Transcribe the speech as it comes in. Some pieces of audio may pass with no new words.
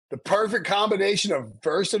The perfect combination of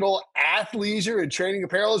versatile athleisure and training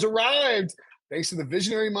apparel has arrived. Thanks to the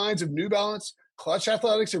visionary minds of New Balance, Clutch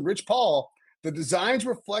Athletics, and Rich Paul, the designs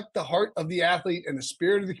reflect the heart of the athlete and the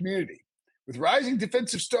spirit of the community. With rising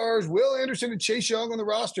defensive stars Will Anderson and Chase Young on the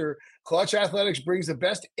roster, Clutch Athletics brings the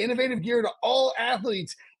best innovative gear to all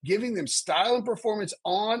athletes, giving them style and performance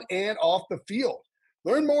on and off the field.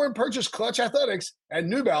 Learn more and purchase Clutch Athletics at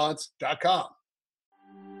newbalance.com.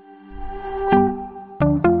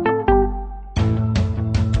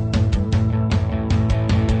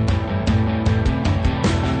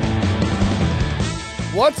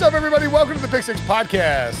 What's up, everybody? Welcome to the Pick Six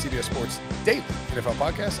Podcast, CBS Sports Daily NFL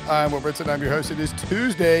Podcast. I'm Will Brinson. I'm your host. It is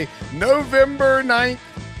Tuesday, November 9th,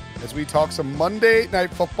 as we talk some Monday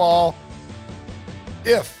Night Football.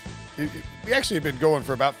 We actually have been going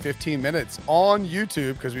for about 15 minutes on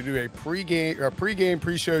YouTube because we do a pregame,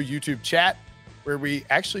 pre-show YouTube chat where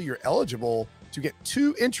you're eligible to get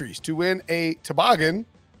 2 entries to win a toboggan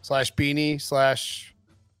 / beanie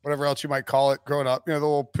 / whatever else you might call it growing up. You know, the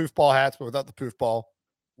little poof ball hats, but without the poof ball.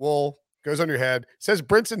 Wool goes on your head, says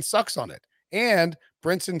Brinson Sucks on it, and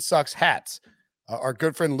Brinson Sucks hats. Our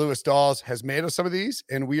good friend Lewis Dawes has made us some of these,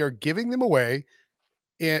 and we are giving them away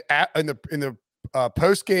in the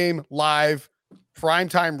post-game live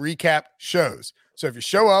primetime recap shows. So if you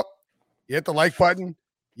show up, you hit the like button,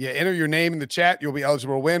 you enter your name in the chat, you'll be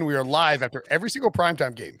eligible to win. We are live after every single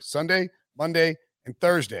primetime game, Sunday, Monday, and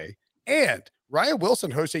Thursday. And Ryan Wilson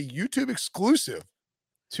hosts a YouTube exclusive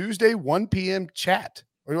Tuesday 1 p.m. chat.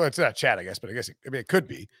 Well, it's not chat, I guess, but it could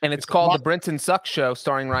be. And it's called The Brinson Sucks Show,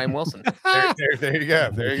 starring Ryan Wilson. There you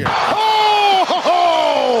go. There you go.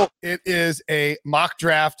 Oh! It is a mock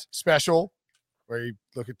draft special where you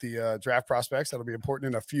look at the draft prospects. That'll be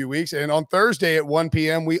important in a few weeks. And on Thursday at 1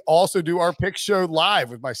 p.m., we also do our pick show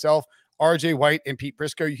live with myself, RJ White, and Pete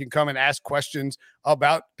Prisco. You can come and ask questions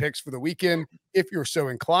about picks for the weekend if you're so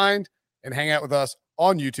inclined, and hang out with us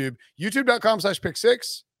on YouTube,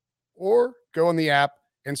 youtube.com/pick6, or go on the app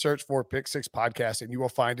and search for Pick Six Podcast, and you will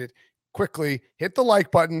find it quickly. Hit the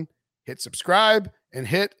like button, hit subscribe, and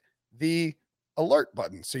hit the alert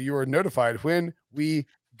button so you are notified when we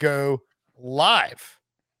go live,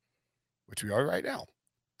 which we are right now.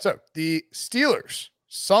 So the Steelers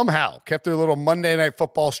somehow kept their little Monday Night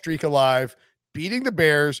Football streak alive, beating the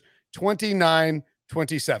Bears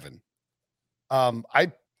 29-27.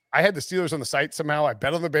 I had the Steelers on the site somehow. I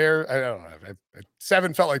bet on the Bears. I don't know.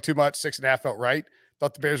 7 felt like too much. 6.5 felt right.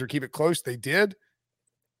 Thought the Bears would keep it close. They did.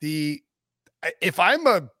 If I'm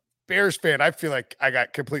a Bears fan, I feel like I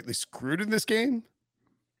got completely screwed in this game.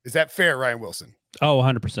 Is that fair, Ryan Wilson? Oh,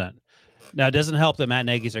 100%. Now, it doesn't help that Matt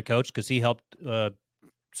Nagy's their coach because he helped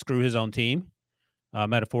screw his own team,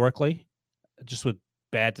 metaphorically, just with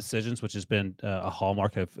bad decisions, which has been a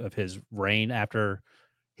hallmark of his reign after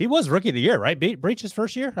he was Rookie of the Year, right? Breach his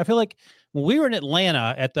first year. I feel like when we were in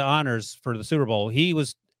Atlanta at the honors for the Super Bowl, he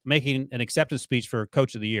was making an acceptance speech for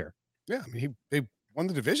Coach of the Year. Yeah, I mean, they won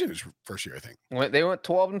the division his first year, I think. They went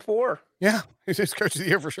 12-4. Yeah, he's Coach of the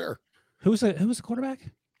Year for sure. Who was the quarterback?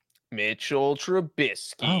 Mitchell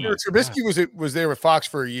Trubisky. Oh, Trubisky was there with Fox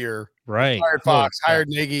for a year. Right. Hired Fox, hired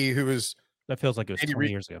Nagy, who was. That feels like it was 20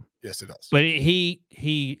 years ago. Yes, it does. But he's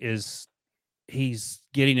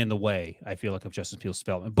getting in the way, I feel like, of Justin Fields'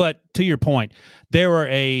 development. But to your point, there were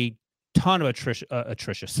a ton of atrocious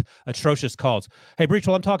calls. Hey, Breach,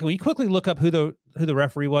 while I'm talking, will you quickly look up who the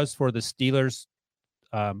referee was for the Steelers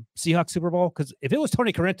Seahawks Super Bowl? Because if it was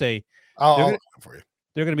Tony Corrente, I'll look for you.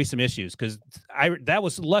 There are going to be some issues because that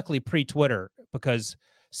was luckily pre-Twitter because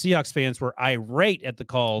Seahawks fans were irate at the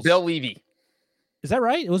calls. Bill Levy. Is that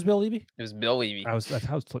right? It was Bill Levy? It was Bill Levy. I was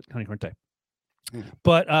Tony Corrente.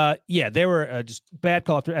 But they were just bad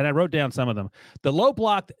call after, and I wrote down some of them. The low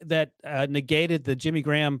block that negated the Jimmy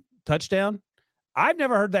Graham touchdown, I've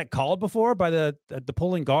never heard that called before by the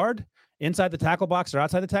pulling guard inside the tackle box or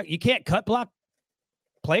outside the tackle. You can't cut block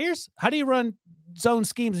players. How do you run zone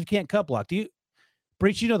schemes if you can't cut block? Do you,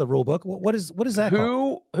 Breach? You know the rule book. What is that?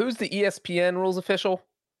 Who's the ESPN rules official?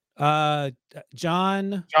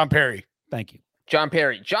 John Perry. Thank you. John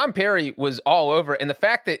Perry. John Perry was all over, and the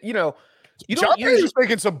fact that John Perry was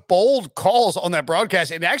making some bold calls on that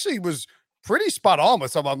broadcast, and actually was pretty spot on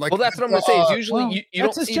with some. I'm like, well, that's what I'm going to say. Is usually you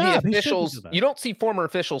don't see job. the officials, you don't see former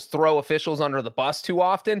officials throw officials under the bus too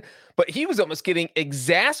often. But he was almost getting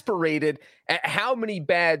exasperated at how many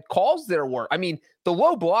bad calls there were. I mean, the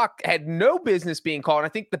low block had no business being called. I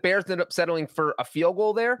think the Bears ended up settling for a field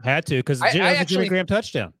goal there. Had to, because it was a Jimmy Graham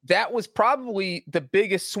touchdown. That was probably the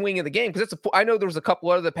biggest swing of the game, because I know there was a couple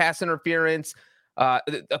other pass interference, a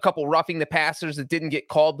couple roughing the passers that didn't get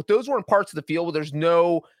called, but those were in parts of the field where there's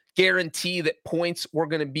no guarantee that points were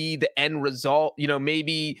going to be the end result. You know,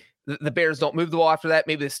 maybe the Bears don't move the ball after that.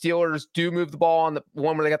 Maybe the Steelers do move the ball on the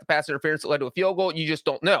one where they got the pass interference that led to a field goal. You just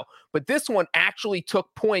don't know. But this one actually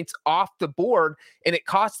took points off the board, and it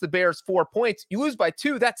cost the Bears 4 points. You lose by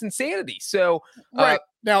 2. That's insanity. So right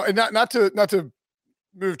now, and not to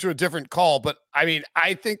move to a different call, but I mean,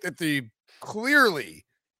 I think that clearly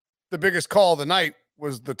the biggest call of the night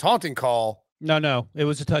was the taunting call. No, it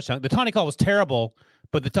was a touchdown. The taunting call was terrible,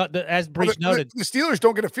 but as Breach noted, the Steelers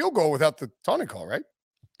don't get a field goal without the taunting call, right?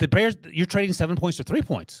 The Bears, you're trading 7 points for 3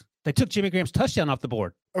 points. They took Jimmy Graham's touchdown off the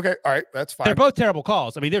board. Okay, all right, that's fine. They're both terrible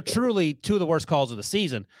calls. I mean, they're truly 2 of the worst calls of the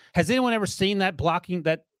season. Has anyone ever seen that blocking,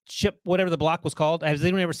 that chip, whatever the block was called? Has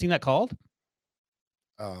anyone ever seen that called?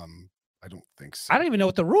 I don't think so. I don't even know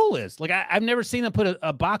what the rule is. Like, I've never seen them put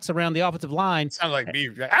a box around the offensive line. Sounds like me.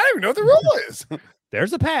 I don't even know what the rule is.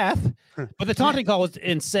 There's a path, but the taunting call was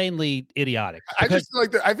insanely idiotic. I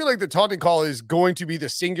feel like the taunting call is going to be the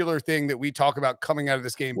singular thing that we talk about coming out of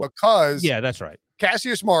this game because that's right.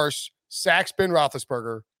 Cassius Marsh sacks Ben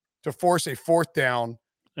Roethlisberger to force a 4th down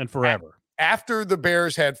and forever after the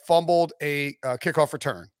Bears had fumbled a kickoff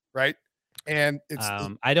return, right? And it's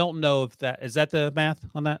I don't know if is that the math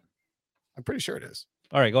on that. I'm pretty sure it is.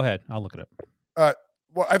 All right, go ahead. I'll look it up.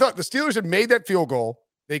 Well, I thought the Steelers had made that field goal.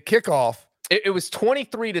 They kick off. It was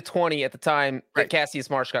 23-20 at the time that Cassius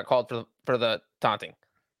Marsh got called for the taunting.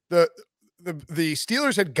 The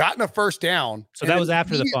Steelers had gotten a first down. So that was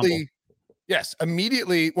after the fumble. Yes,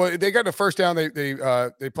 immediately. Well, they got a first down.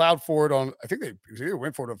 They plowed forward on. I think they either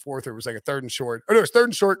went for it on 4th or it was like a 3rd and short. Oh no, it was 3rd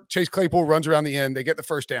and short. Chase Claypool runs around the end. They get the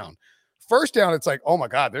first down. First down, it's like, oh my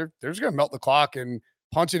God, they're just gonna melt the clock and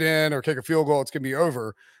punch it in or kick a field goal. It's gonna be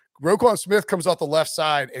over. Roquan Smith comes off the left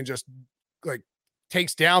side and just like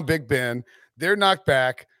takes down Big Ben. They're knocked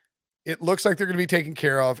back. It looks like they're going to be taken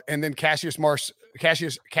care of. And then Cassius Marsh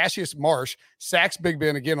sacks Big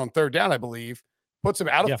Ben again on 3rd down, I believe, puts him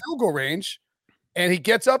out of field goal range. And he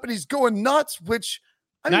gets up and he's going nuts, which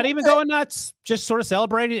not even going nuts, just sort of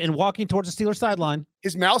celebrating and walking towards the Steelers sideline.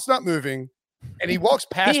 His mouth's not moving. And he walks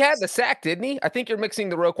past. He had the sack, didn't he? I think you're mixing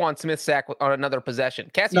the Roquan Smith sack on another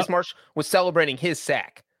possession. Cassius Marsh was celebrating his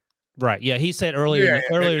sack. Right. Yeah. He said earlier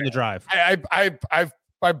in the drive.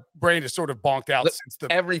 My brain is sort of bonked out since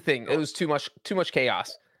everything. It was too much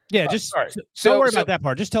chaos. Yeah, just don't worry about that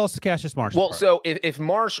part. Just tell us the Cassius Marsh. Well, part. so if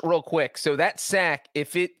Marsh, real quick, so that sack,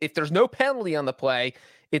 if there's no penalty on the play,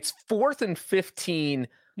 it's 4th and 15.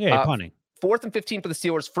 Yeah, punting. 4th and 15 for the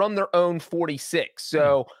Steelers from their own 46.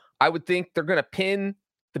 So I would think they're going to pin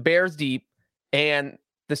the Bears deep, and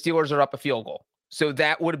the Steelers are up a field goal. So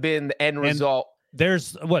that would have been the end result.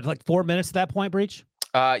 There's like 4 minutes at that point, Breach?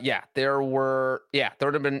 There would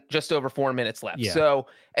have been just over 4 minutes left. Yeah. So,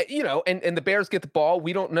 and the Bears get the ball.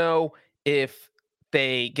 We don't know if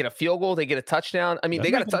they get a field goal, they get a touchdown. I mean,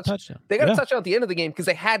 they got a touchdown. They got a touchdown at the end of the game because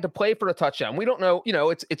they had to play for a touchdown. We don't know,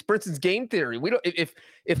 it's Brinson's game theory. We don't,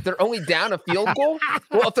 if they're only down a field goal,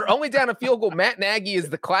 if they're only down a field goal, Matt Nagy is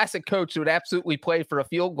the classic coach who would absolutely play for a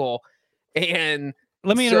field goal. And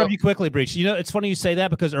let me interrupt you quickly, Breach. It's funny you say that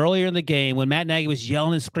because earlier in the game when Matt Nagy was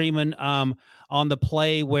yelling and screaming on the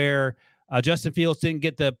play where Justin Fields didn't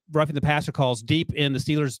get the roughing the passer calls deep in the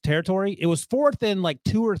Steelers territory, it was 4th and like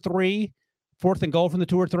 2 or 3, 4th and goal from the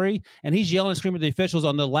 2 or 3, and he's yelling and screaming at the officials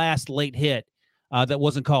on the last late hit that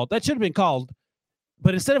wasn't called. That should have been called,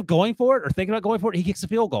 but instead of going for it or thinking about going for it, he kicks a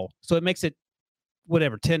field goal. So it makes it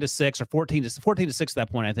whatever 10-6 or 14-6 at that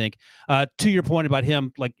point. I think to your point about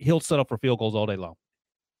him, like he'll settle for field goals all day long.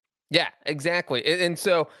 Yeah, exactly. And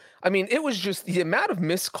so, I mean, it was just the amount of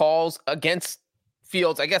missed calls against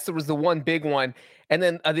Fields. I guess there was the one big one. And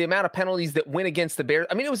then the amount of penalties that went against the Bears.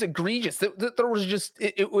 I mean, it was egregious. There was just,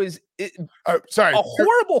 it was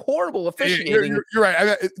horrible officiating. You're right. I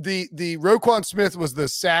mean, the Roquan Smith was the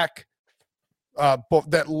sack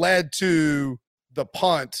that led to the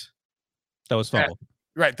punt. That was fumble.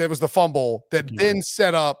 Right. That was the fumble that then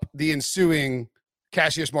set up the ensuing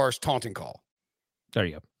Cassius Marsh taunting call. There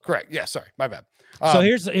you go. Correct. Yeah. Sorry. My bad. So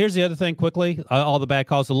here's the other thing quickly. All the bad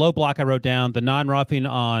calls. The low block I wrote down. The non-roughing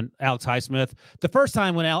on Alex Highsmith. The first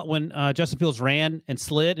time when Justin Fields ran and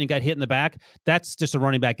slid and got hit in the back, that's just a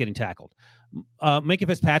running back getting tackled. Minkah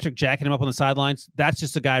Fitzpatrick jacking him up on the sidelines. That's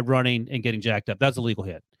just a guy running and getting jacked up. That's a legal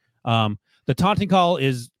hit. The taunting call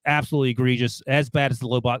is absolutely egregious. As bad as the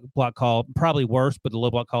low block call. Probably worse, but the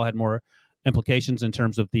low block call had more implications in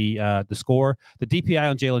terms of the score. The DPI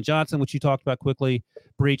on Jalen Johnson, which you talked about quickly,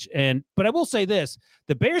 Breach. But I will say this: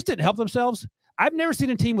 the Bears didn't help themselves. I've never seen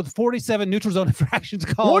a team with 47 neutral zone infractions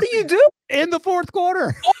called. What do you do in the fourth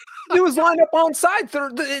quarter? It was lined up on sides.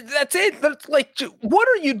 That's it. That's like, what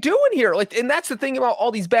are you doing here? Like, and that's the thing about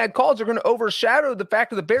all these bad calls are going to overshadow the fact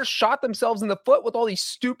that the Bears shot themselves in the foot with all these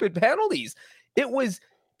stupid penalties. It was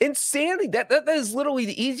insanity. That is literally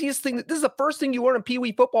the easiest thing. This is the first thing you learn in Pee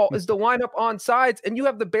Wee football is to line up on sides, and you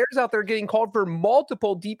have the Bears out there getting called for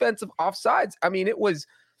multiple defensive offsides. I mean, it was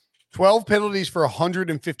 12 penalties for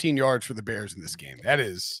 115 yards for the Bears in this game. That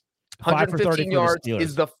is 115 yards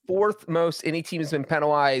is the fourth most any team has been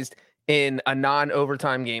penalized in a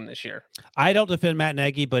non-overtime game this year. I don't defend Matt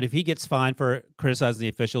Nagy, but if he gets fined for criticizing the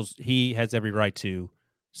officials, he has every right to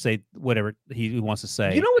say whatever he wants to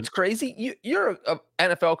say. You know what's crazy? You're an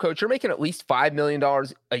NFL coach. You're making at least $5 million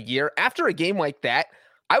a year. After a game like that,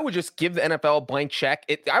 I would just give the NFL a blank check.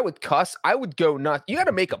 I would cuss. I would go nuts. You got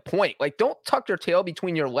to make a point. Like, don't tuck your tail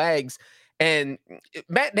between your legs. And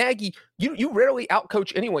Matt Nagy, you rarely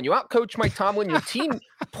outcoach anyone. You outcoach Mike Tomlin. Your team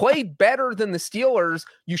played better than the Steelers.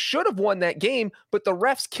 You should have won that game, but the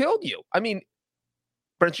refs killed you. I mean,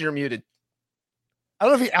 Brent, you're muted. I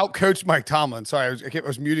don't know if he outcoached Mike Tomlin. Sorry, I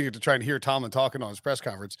was muting it to try and hear Tomlin talking on his press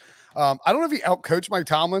conference. I don't know if he outcoached Mike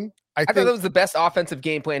Tomlin. I think that was the best offensive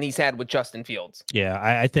game plan he's had with Justin Fields. Yeah,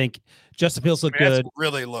 I think Justin Fields looked good. That's a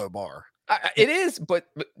really low bar. It is, but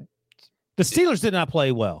the Steelers did not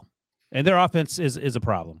play well, and their offense is a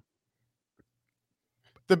problem.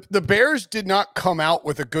 The Bears did not come out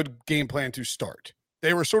with a good game plan to start.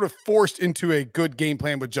 They were sort of forced into a good game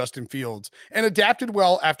plan with Justin Fields and adapted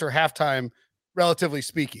well after halftime, relatively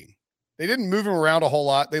speaking. They didn't move him around a whole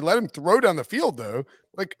lot. They let him throw down the field, though.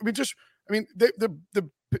 Like, the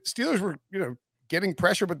Steelers were, getting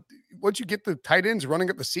pressure, but once you get the tight ends running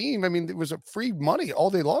up the seam, I mean, it was a free money all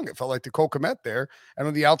day long. It felt like to Cole Kmet there, and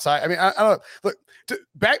on the outside. I mean, I don't know. Look,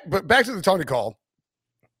 back to the Tony call.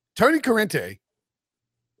 Tony Corrente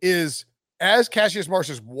is, as Cassius Marsh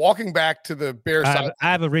is walking back to the Bears side.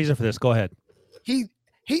 I have a reason for this. Go ahead. He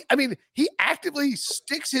actively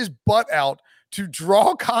sticks his butt out to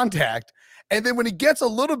draw contact, and then when he gets a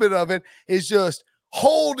little bit of it, is just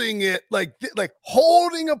holding it like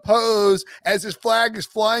holding a pose as his flag is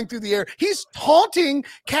flying through the air. He's taunting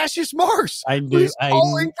Cassius Marsh. He's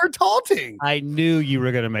calling for taunting. I knew you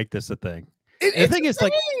were going to make this a thing. The thing is,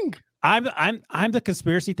 like, I'm the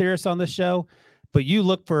conspiracy theorist on this show, but you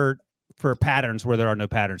look for patterns where there are no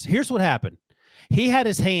patterns. Here's what happened. He had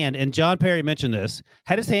his hand, and John Perry mentioned this,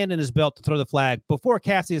 had his hand in his belt to throw the flag before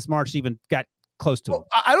Cassius Marsh even got close to him.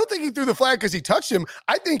 I don't think he threw the flag because he touched him.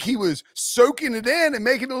 I think he was soaking it in and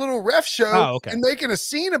making a little ref show and making a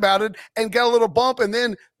scene about it and got a little bump. And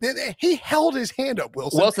then he held his hand up,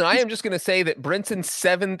 Wilson. I am just going to say that Brinson's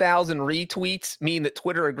 7,000 retweets mean that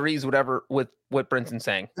Twitter agrees with what Brinson's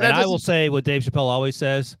saying. And I will say what Dave Chappelle always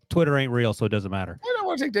says, Twitter ain't real, so it doesn't matter. I don't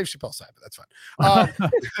want to take Dave Chappelle's side, but that's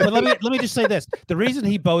fine. But let me just say this. The reason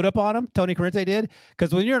he bowed up on him, Tony Corrente did,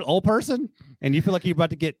 because when you're an old person and you feel like you're about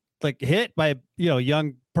to get hit by a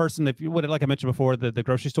young person, if you would, like I mentioned before, the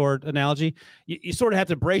grocery store analogy, you sort of have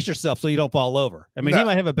to brace yourself so you don't fall over. I mean, he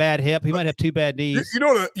might have a bad hip, he might have two bad knees. You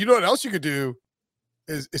know what else you could do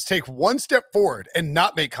is take one step forward and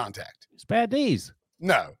not make contact. It's bad knees.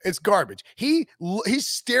 No, it's garbage. He's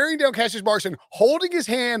staring down Cassius Marsh and holding his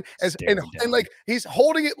hand and like he's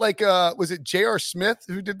holding it like was it J.R. Smith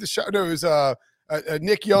who did the shot? No, it was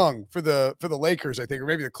Nick Young for the Lakers, I think, or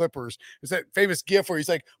maybe the Clippers. It's that famous gif where he's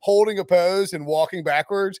like holding a pose and walking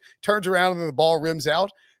backwards, turns around and then the ball rims out.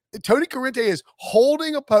 Tony Corrente is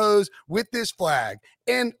holding a pose with this flag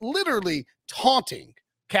and literally taunting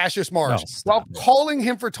Cassius Marsh while calling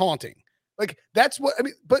him for taunting. Like, that's what I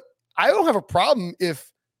mean. But I don't have a problem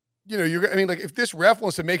if if this ref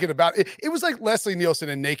wants to make it about it. It was like Leslie Nielsen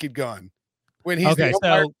in Naked Gun when he's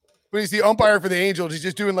the umpire for the Angels. He's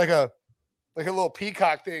just doing like a little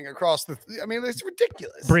peacock thing across the. I mean, it's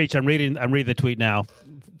ridiculous. Breach. I'm reading the tweet now.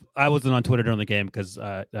 I wasn't on Twitter during the game because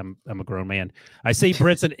I'm a grown man. I see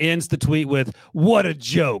Brinson ends the tweet with "What a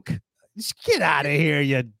joke! Just get out of here,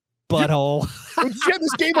 you butthole." Did you have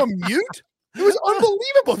this game on mute? It was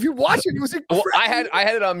unbelievable. If you watch it, it was incredible. Well, I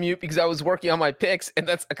had it on mute because I was working on my picks, and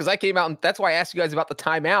that's because I came out, and that's why I asked you guys about the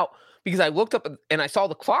timeout, because I looked up and I saw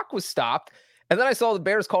the clock was stopped, and then I saw the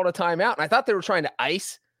Bears called a timeout, and I thought they were trying to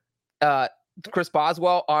ice Chris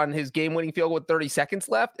Boswell on his game-winning field goal with 30 seconds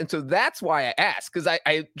left, and so that's why I asked, because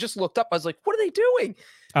I just looked up. I was like, what are they doing?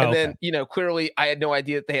 Then, clearly I had no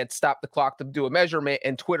idea that they had stopped the clock to do a measurement,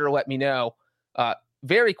 and Twitter let me know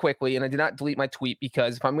very quickly, and I did not delete my tweet,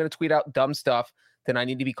 because if I'm going to tweet out dumb stuff, then I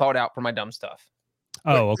need to be called out for my dumb stuff.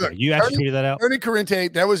 Oh, okay. You actually tweeted that out? Tony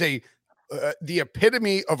Corrente, that was a the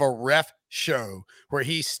epitome of a ref show where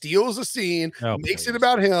he steals a scene, makes it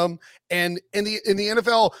about him, and in the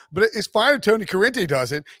NFL. But it's fine if Tony Corrente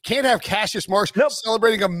does it. Can't have Cassius Marsh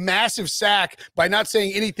celebrating a massive sack by not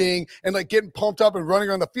saying anything and like getting pumped up and running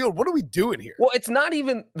on the field. What are we doing here? Well, it's not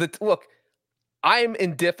even look. I'm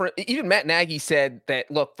indifferent. Even Matt Nagy said that.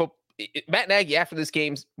 Look, Matt Nagy after this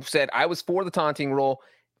game said, "I was for the taunting rule.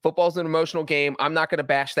 Football's an emotional game. I'm not going to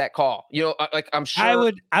bash that call." You know, like I'm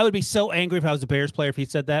sure I would be so angry if I was a Bears player if he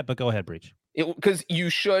said that. But go ahead, Breach. Because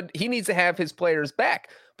he needs to have his players back.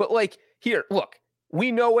 But like here, look,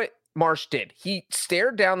 we know what Marsh did. He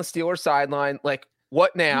stared down the Steelers sideline. Like,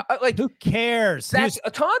 what now? Like, who cares? That's a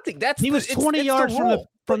taunting. He was 20 yards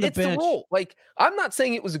from the bench. The rule. Like, I'm not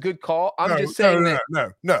saying it was a good call. I'm just saying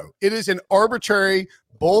no. It is an arbitrary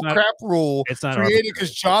bullcrap rule created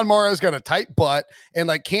because John Mara's got a tight butt and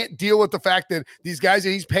like can't deal with the fact that these guys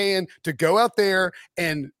that he's paying to go out there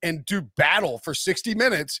and do battle for 60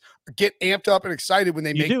 minutes get amped up and excited when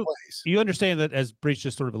they make plays. You understand that, as Breach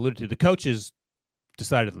just sort of alluded to, the coaches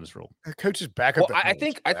decided on this rule. The coaches back up. I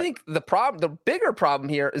think the bigger problem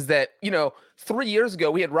here is that 3 years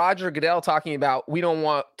ago we had Roger Goodell talking about we don't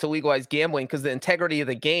want to legalize gambling because the integrity of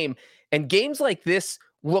the game, and games like this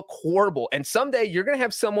look horrible. And someday you're going to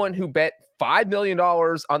have someone who bet $5 million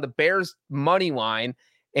on the Bears money line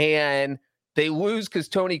and they lose because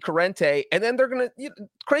Tony Corrente, and then they're going to,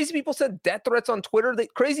 crazy people said death threats on Twitter.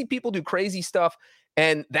 Crazy people do crazy stuff.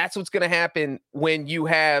 And that's what's going to happen when you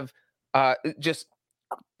have just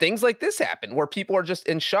things like this happen where people are just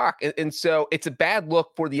in shock. And so it's a bad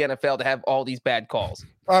look for the NFL to have all these bad calls.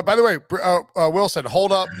 By the way, Wilson,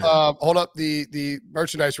 hold up the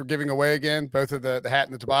merchandise we're giving away again, both of the hat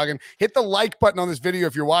and the toboggan. Hit the like button on this video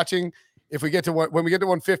if you're watching. If we get to when we get to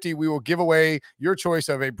 150, we will give away your choice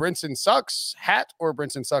of a Brinson Sucks hat or a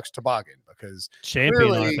Brinson Sucks toboggan, because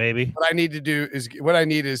champion on it, baby. What I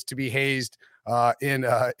need is to be hazed in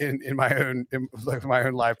my own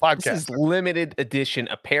live podcast. This is limited edition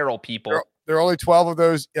apparel, people. There are only 12 of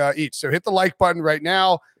those each. So hit the like button right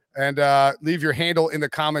now and leave your handle in the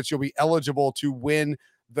comments. You'll be eligible to win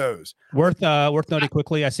those. Worth noting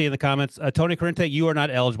quickly, I see in the comments, Tony Corrente, you are not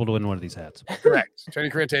eligible to win one of these hats. Correct. Tony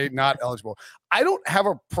Corrente, not eligible. I don't have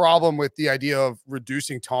a problem with the idea of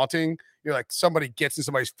reducing taunting. Like somebody gets in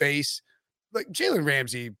somebody's face. Like Jalen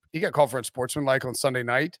Ramsey, he got called for unsportsmanlike on Sunday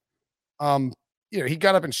night. He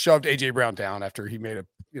got up and shoved AJ Brown down after he made a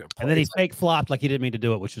and then he fake flopped like he didn't mean to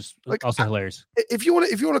do it, which was also hilarious. If you want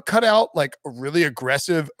to cut out like a really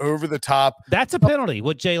aggressive, over the top, that's a penalty.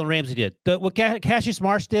 What Jalen Ramsey did, what Cassius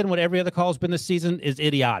Marsh did, and what every other call has been this season is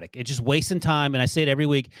idiotic. It's just wasting time, and I say it every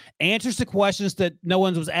week. Answers to questions that no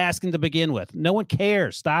one was asking to begin with. No one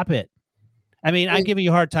cares. Stop it. I mean, I'm giving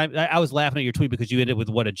you a hard time. I was laughing at your tweet because you ended with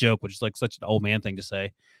 "what a joke," which is like such an old man thing to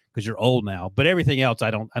say, because you're old now. But everything else,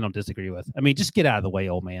 I don't disagree with. I mean, just get out of the way,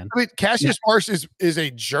 old man. I mean, Cassius Marsh is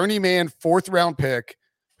a journeyman 4th round pick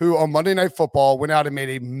who on Monday Night Football went out and made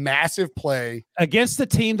a massive play against the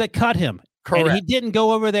team that cut him. Correct. And he didn't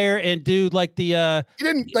go over there and do like the he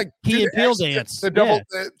didn't like Key and Peele dance, the double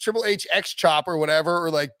the Triple H X chop or whatever,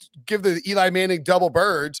 or like give the Eli Manning double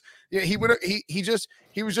birds. Yeah, he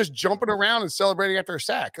was just jumping around and celebrating after a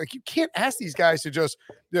sack. Like, you can't ask these guys to just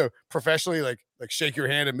professionally like shake your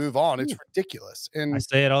hand and move on. It's ridiculous. And I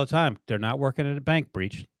say it all the time. They're not working at a bank,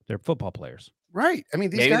 Breach. They're football players. Right. I mean,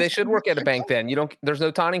 maybe they should work at a bank then. There's no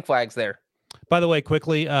taunting flags there. By the way,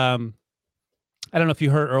 quickly, I don't know if you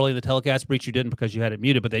heard early in the telecast, Breach, you didn't because you had it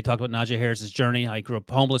muted, but they talked about Najee Harris's journey. He grew up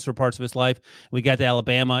homeless for parts of his life. We got to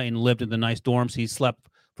Alabama and lived in the nice dorms. He slept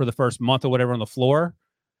for the first month or whatever on the floor.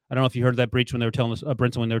 I don't know if you heard that, Breach, when they were telling us,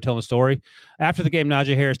 Brinson, when they were telling the story. After the game,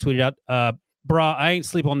 Najee Harris tweeted out, "Brah, I ain't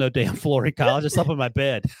sleep on no damn floor in college. I slept on my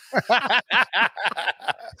bed."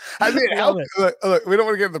 I mean, look, we don't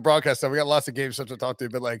want to get into the broadcast stuff. We got lots of game stuff to talk to,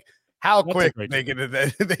 but like, how quick they get into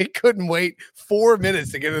that? They couldn't wait 4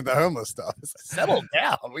 minutes to get into the homeless stuff. Settle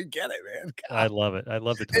down. We get it, man. God. I love it. I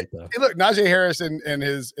love the tweet though. Look, Najee Harris and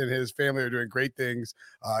his family are doing great things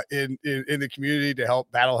in the community to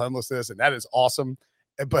help battle homelessness, and that is awesome.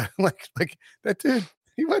 But like that dude,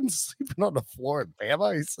 he wasn't sleeping on the floor at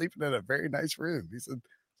Bama. He's sleeping in a very nice room. He's a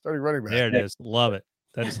starting running back. There it is. Love it.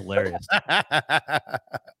 That is hilarious.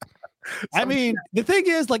 I mean, the thing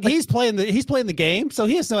is, like, he's playing the game, so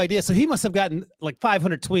he has no idea. So he must have gotten like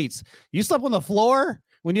 500 tweets. You slept on the floor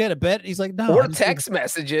when you had a bet? He's like, no. Or text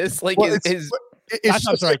messages. Like his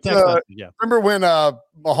Remember when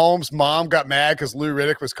Mahomes' mom got mad because Lou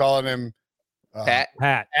Riddick was calling him Pat.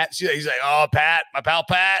 He's like, "Oh, Pat, my pal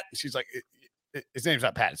Pat." She's like, his name's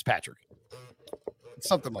not Pat, it's Patrick.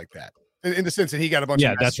 Something like that. In the sense that he got a bunch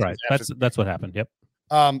of that's right. That's what happened. Yep.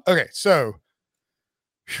 Okay, so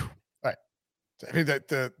all right. I mean that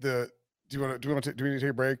the do we need to take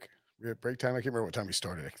a break? We have break time. I can't remember what time we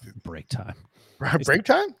started. Break time. Break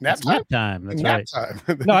time? Nap It's time? nap time. That's Nap right.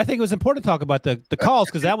 time. No, I think it was important to talk about the calls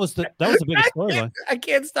because that was the biggest storyline. I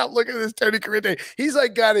can't stop looking at this Tony Corrente. He's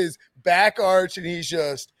like got his back arch and he's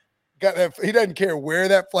just got that. He doesn't care where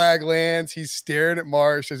that flag lands. He's staring at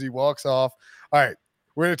Marsh as he walks off. All right.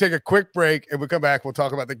 We're going to take a quick break, and we'll come back. We'll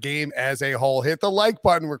talk about the game as a whole. Hit the like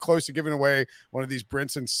button. We're close to giving away one of these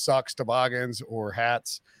Brinson Sucks toboggans or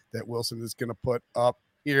hats that Wilson is going to put up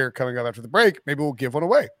here coming up after the break. Maybe we'll give one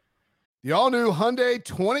away. The all-new Hyundai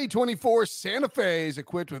 2024 Santa Fe is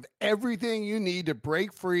equipped with everything you need to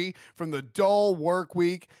break free from the dull work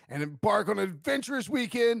week and embark on an adventurous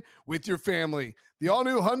weekend with your family. The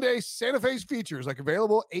all-new Hyundai Santa Fe's features like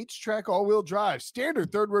available H-Track all-wheel drive,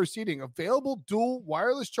 standard third-row seating, available dual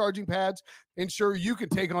wireless charging pads, ensure you can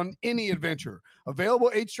take on any adventure.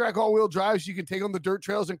 Available H-Track all-wheel drives you can take on the dirt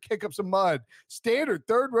trails and kick up some mud. Standard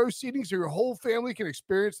third-row seating so your whole family can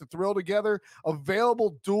experience the thrill together.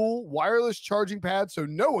 Available dual wireless charging pads so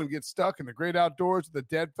no one gets stuck in the great outdoors with a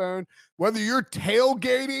dead phone. Whether you're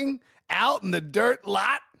tailgating out in the dirt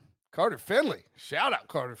lot, Carter Finley, shout out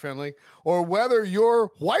Carter Finley, or whether you're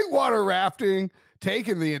whitewater rafting,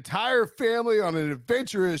 taking the entire family on an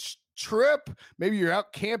adventurous trip. Maybe you're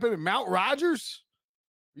out camping in Mount Rogers.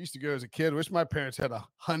 I used to go as a kid. Wish my parents had a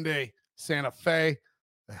Hyundai Santa Fe.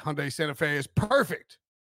 The Hyundai Santa Fe is perfect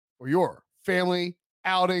for your family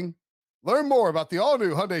outing. Learn more about the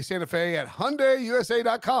all-new Hyundai Santa Fe at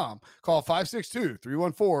HyundaiUSA.com. Call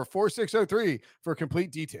 562-314-4603 for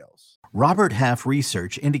complete details. Robert Half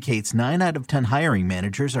research indicates 9 out of 10 hiring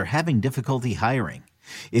managers are having difficulty hiring.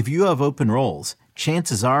 If you have open roles,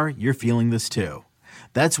 chances are you're feeling this too.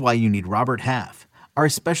 That's why you need Robert Half. Our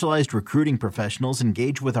specialized recruiting professionals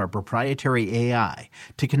engage with our proprietary AI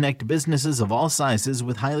to connect businesses of all sizes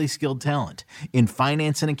with highly skilled talent in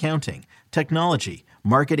finance and accounting, technology,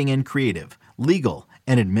 marketing and creative, legal,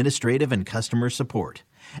 and administrative and customer support.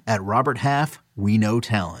 At Robert Half, we know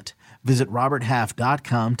talent. Visit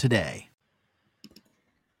roberthalf.com today.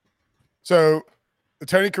 So, the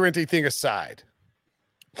Tony Corrente thing aside.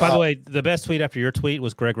 By the way, the best tweet after your tweet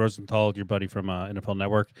was Greg Rosenthal, your buddy from NFL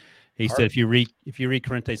Network. He said, if you read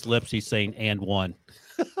Corrente's lips, he's saying "and one."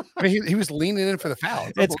 I mean, he was leaning in for the foul.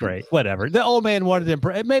 It's great. Whatever. The old man wanted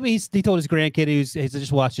to. Maybe he told his grandkid he said,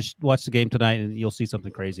 just watch the game tonight, and you'll see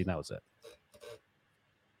something crazy. And that was it.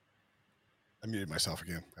 I muted myself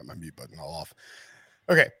again. Got my mute button all off.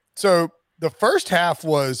 Okay, so the first half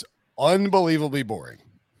was unbelievably boring.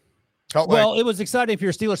 It was exciting if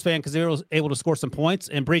you're a Steelers fan because they were able to score some points.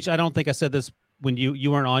 And Breach, I don't think I said this when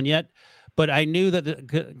you weren't on yet, but I knew that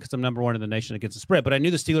because I'm number one in the nation against the spread, but I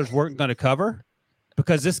knew the Steelers weren't going to cover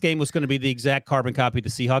because this game was going to be the exact carbon copy of the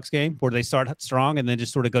Seahawks game where they start strong and then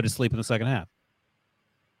just sort of go to sleep in the second half.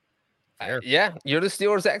 Yeah, you're the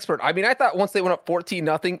Steelers expert. I mean, I thought once they went up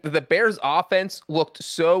 14-0, the Bears offense looked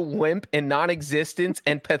so limp and non-existent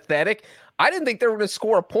and pathetic. I didn't think they were going to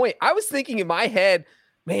score a point. I was thinking in my head,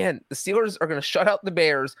 man, the Steelers are going to shut out the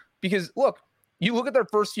Bears because, look, you look at their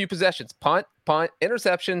first few possessions, punt,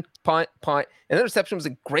 interception, punt. And interception was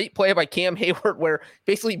a great play by Cam Hayward where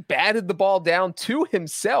basically batted the ball down to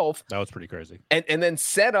himself. That was pretty crazy. And then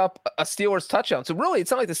set up a Steelers touchdown. So really,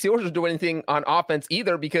 it's not like the Steelers are doing anything on offense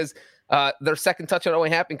either because their second touchdown only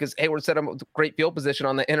happened because Hayward set up a great field position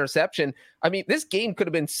on the interception. I mean, this game could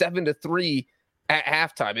have been 7-3 at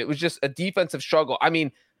halftime. It was just a defensive struggle. I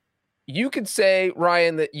mean, you could say,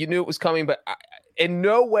 Ryan, that you knew it was coming, but in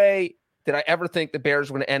no way did I ever think the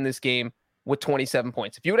Bears were going to end this game with 27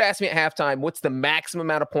 points. If you would ask me at halftime, what's the maximum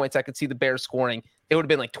amount of points I could see the Bears scoring, it would have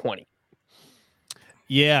been like 20.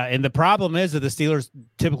 Yeah, and the problem is that the Steelers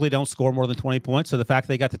typically don't score more than 20 points. So the fact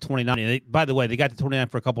they got to 29, and by the way, they got to 29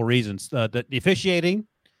 for a couple of reasons. The officiating,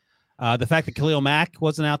 the fact that Khalil Mack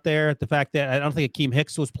wasn't out there, the fact that I don't think Akeem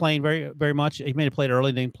Hicks was playing very, very much. He may have played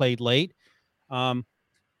early, then played late. So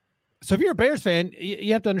if you're a Bears fan,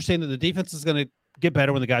 you have to understand that the defense is going to get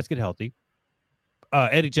better when the guys get healthy.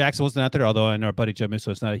 Eddie Jackson wasn't out there, although I know our buddy Joe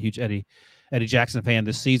Misso is not a huge Eddie Jackson fan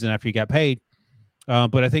this season after he got paid.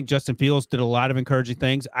 But I think Justin Fields did a lot of encouraging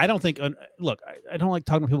things. I don't think look, I don't like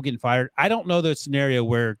talking about people getting fired. I don't know the scenario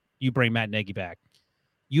where you bring Matt Nagy back.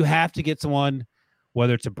 You have to get someone,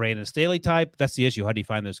 whether it's a Brandon Staley type. That's the issue. How do you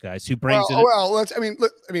find those guys who brings in? Well, look,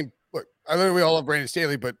 I know we all love Brandon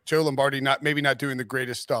Staley, but Joe Lombardi maybe not doing the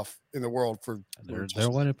greatest stuff in the world for. They're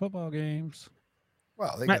winning football games.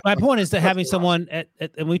 Well, my point is that having someone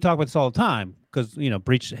and we talk about this all the time because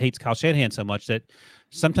Breach hates Kyle Shanahan so much that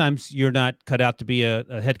sometimes you're not cut out to be a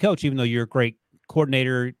head coach, even though you're a great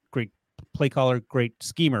coordinator, great play caller, great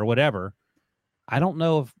schemer, whatever. I don't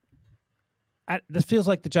know if this feels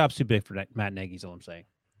like the job's too big for Matt Nagy. Is all I'm saying.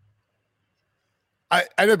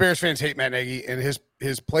 I know Bears fans hate Matt Nagy, and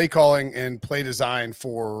his play calling and play design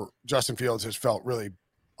for Justin Fields has felt really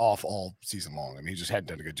off all season long. I mean, he just hadn't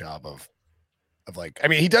done a good job of like, I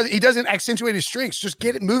mean, he doesn't accentuate his strengths. Just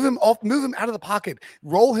get it, move him out of the pocket,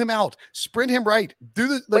 roll him out, sprint him right.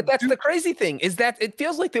 But that's the crazy thing is that it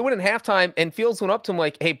feels like they went in halftime and Fields went up to him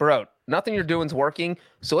like, "Hey, bro, nothing you're doing's working.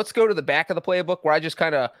 So let's go to the back of the playbook where I just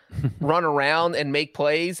kind of run around and make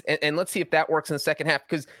plays, and let's see if that works in the second half."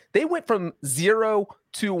 Because they went from 0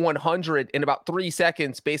 to 100 in about 3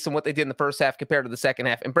 seconds based on what they did in the first half compared to the second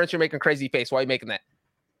half. And Brent, you're making a crazy face. Why are you making that?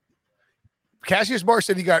 Cassius Marsh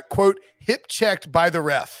said he got, quote, hip checked by the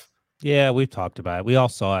ref. Yeah, we've talked about it. We all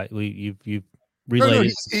saw it. You've relayed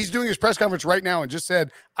it. He's doing his press conference right now and just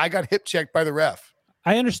said, I got hip checked by the ref.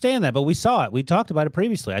 I understand that, but we saw it. We talked about it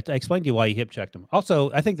previously. I explained to you why he hip checked him.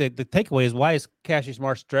 Also, I think the takeaway is, why is Cassius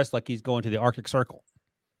Marsh dressed like he's going to the Arctic Circle?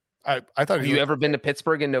 I thought. Have you ever been to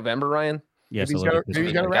Pittsburgh in November, Ryan? Yes, he's got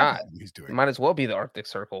a ref. He's doing. Might as well be the Arctic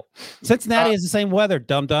Circle. Cincinnati is the same weather,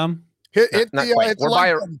 dum-dum. It's like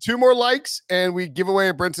 2 more likes, and we give away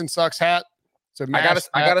a Brinson Sucks hat. So I got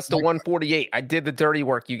us to 148. I did the dirty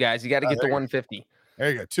work, you guys. You got to get to 150.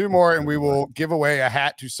 There you go. 2 more, and we will give away a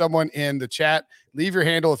hat to someone in the chat. Leave your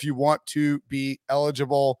handle if you want to be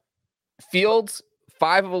eligible. Fields,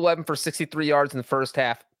 5 of 11 for 63 yards in the first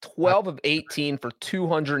half, 12 of 18 for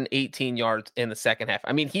 218 yards in the second half.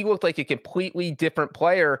 I mean, he looked like a completely different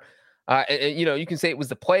player. You can say it was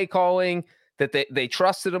the play calling that they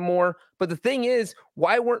trusted him more. But the thing is,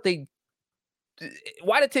 why did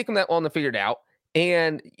it take them that long to figure it out?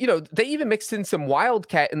 And, they even mixed in some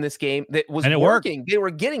Wildcat in this game that was working. Worked. They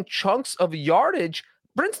were getting chunks of yardage.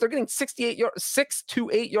 They're getting 6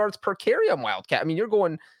 to 8 yards per carry on Wildcat. I mean, you're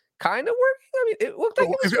going kind of working. I mean, it looked like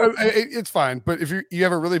it's fine. But if you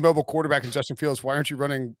have a really mobile quarterback in Justin Fields, why aren't you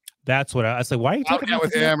running? That's what I say. Why are you taking out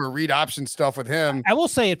with him or read option stuff with him? I will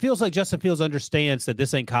say it feels like Justin Fields understands that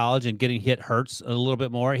this ain't college and getting hit hurts a little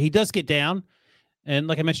bit more. He does get down, and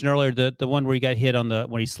like I mentioned earlier, the one where he got hit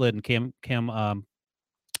when he slid and Cam Sutton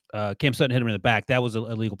hit him in the back, that was a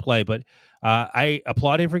legal play. But I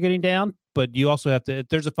applaud him for getting down. But you also have to.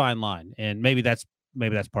 There's a fine line, and maybe that's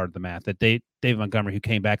part of the math. That David Montgomery, who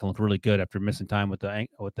came back and looked really good after missing time with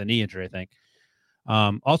the knee injury, I think.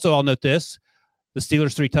 Also, I'll note this. The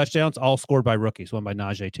Steelers' 3 touchdowns, all scored by rookies. One by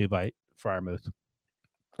Najee, 2 by Freiermuth.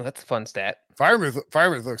 Well, that's a fun stat.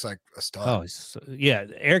 Freiermuth looks like a star. Yeah.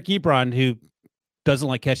 Eric Ebron, who doesn't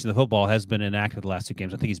like catching the football, has been inactive the last 2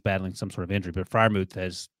 games. I think he's battling some sort of injury, but Freiermuth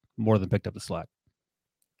has more than picked up the slack.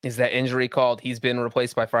 Is that injury called he's been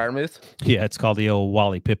replaced by Freiermuth? Yeah, it's called the old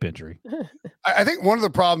Wally Pipp injury. I think one of the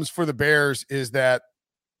problems for the Bears is that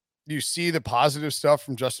you see the positive stuff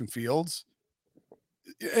from Justin Fields.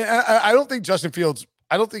 I don't think Justin Fields,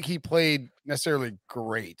 he played necessarily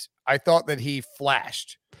great. I thought that he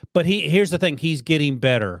flashed. But here's the thing, he's getting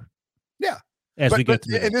better. Yeah. And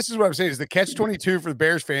this is what I'm saying is the catch-22 for the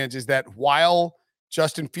Bears fans is that while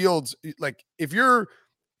Justin Fields, like if you're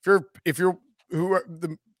who are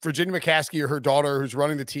the Virginia McCaskey or her daughter who's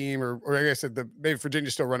running the team, or like I said, maybe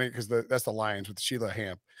Virginia's still running it because that's the Lions with Sheila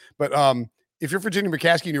Hamp. But if you're Virginia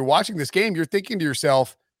McCaskey and you're watching this game, you're thinking to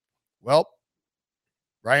yourself, well,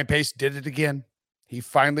 Ryan Pace did it again. He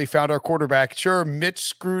finally found our quarterback. Sure, Mitch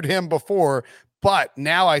screwed him before, but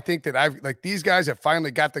now I think that these guys have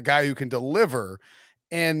finally got the guy who can deliver.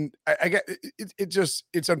 And I get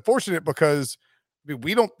it's unfortunate because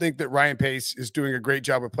we don't think that Ryan Pace is doing a great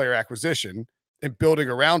job of player acquisition and building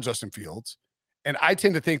around Justin Fields. And I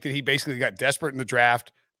tend to think that he basically got desperate in the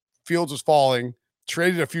draft. Fields was falling,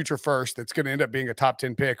 traded a future first that's going to end up being a top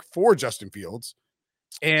 10 pick for Justin Fields.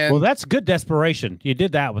 And that's good desperation. You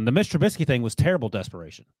did that one. The Mitch Trubisky thing was terrible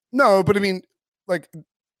desperation. No, but I mean, like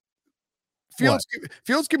Fields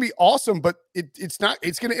can be awesome, but it's not.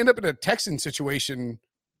 It's going to end up in a Texan situation.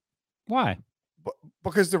 Why?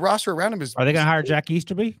 Because the roster around him is. Are they going to hire Jack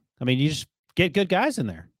Easterby? I mean, you just get good guys in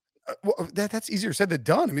there. Well, that's easier said than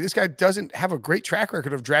done. I mean, this guy doesn't have a great track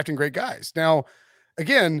record of drafting great guys. Now,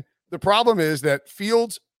 again, the problem is that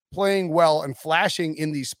Fields playing well and flashing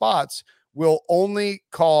in these spots will only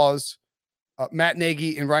cause Matt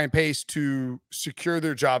Nagy and Ryan Pace to secure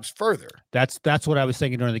their jobs further. That's what I was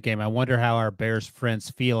thinking during the game. I wonder how our Bears friends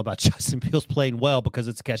feel about Justin Fields playing well because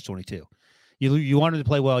it's catch-22. You want him to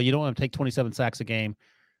play well. You don't want him to take 27 sacks a game.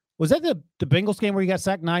 Was that the Bengals game where he got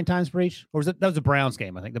sacked 9 times for each? Or that was the Browns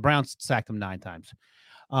game? I think the Browns sacked him 9 times.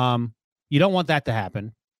 You don't want that to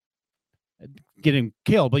happen. get him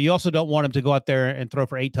killed, but you also don't want him to go out there and throw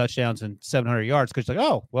for 8 touchdowns and 700 yards because like,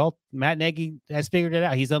 oh, well, Matt Nagy has figured it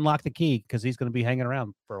out. He's unlocked the key because he's going to be hanging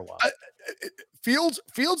around for a while. Fields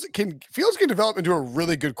can develop into a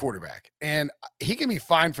really good quarterback, and he can be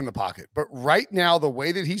fine from the pocket. But right now, the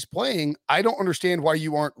way that he's playing, I don't understand why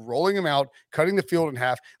you aren't rolling him out, cutting the field in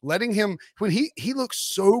half, letting him when he looks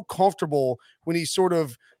so comfortable when he's sort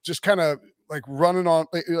of just kind of like running on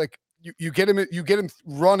like. You get him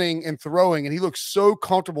running and throwing, and he looks so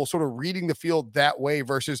comfortable sort of reading the field that way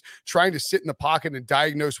versus trying to sit in the pocket and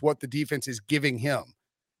diagnose what the defense is giving him.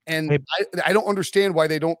 And I don't understand why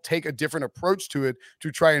they don't take a different approach to it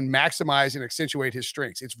to try and maximize and accentuate his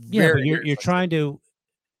strengths. It's very, you're trying to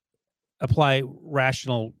apply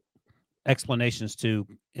rational explanations to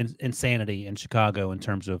insanity in Chicago in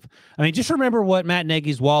terms of, I mean, just remember what Matt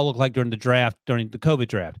Nagy's wall looked like during the COVID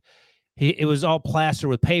draft. It was all plastered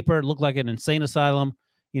with paper. It looked like an insane asylum.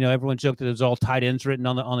 You know, everyone joked that it was all tight ends written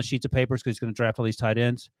on the sheets of papers because he's going to draft all these tight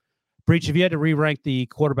ends. Breach, if you had to re-rank the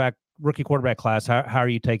rookie quarterback class, how are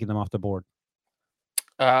you taking them off the board?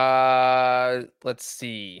 Let's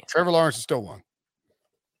see. Trevor Lawrence is still one.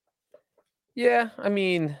 Yeah, I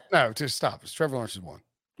mean, no, just stop. Trevor Lawrence is one.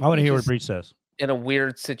 I want to hear what Breach says. In a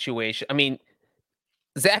weird situation. I mean,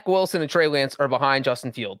 Zach Wilson and Trey Lance are behind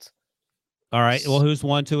Justin Fields. All right. Well, who's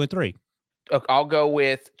 1, 2, and 3? Okay, I'll go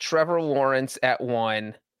with Trevor Lawrence at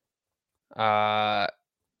 1. Who are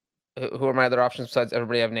my other options besides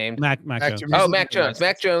everybody I've named? Mac Jones. Oh, Mac Jones.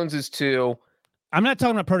 Mac Jones is 2. I'm not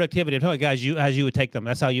talking about productivity. I'm talking, guys, as you would take them.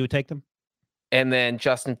 That's how you would take them? And then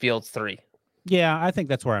Justin Fields 3. Yeah, I think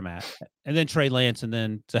that's where I'm at. And then Trey Lance and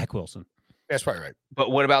then Zach Wilson. That's probably right.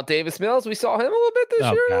 But what about Davis Mills? We saw him a little bit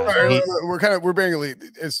this year. Right, we're bearing a lead.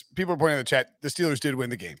 As people are pointing in the chat, the Steelers did win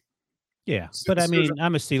the game. Yeah, but I mean,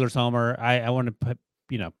 I'm a Steelers homer. I want to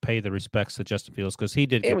pay the respects to Justin Fields because he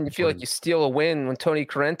did. And when you feel like you steal a win when Tony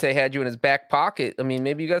Corrente had you in his back pocket, I mean,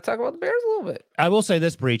 maybe you got to talk about the Bears a little bit. I will say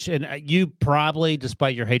this, Breach, and you probably,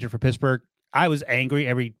 despite your hatred for Pittsburgh, I was angry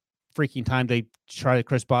every freaking time they tried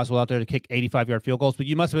Chris Boswell out there to kick 85-yard field goals, but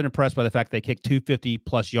you must have been impressed by the fact they kicked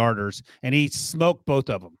 250-plus yarders, and he smoked both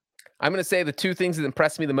of them. I'm going to say the two things that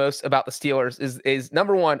impressed me the most about the Steelers is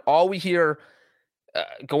number one, all we hear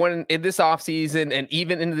going in this offseason and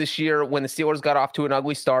even into this year when the Steelers got off to an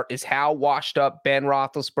ugly start is how washed up Ben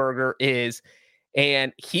Roethlisberger is.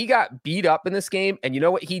 And he got beat up in this game. And you know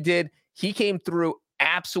what he did? He came through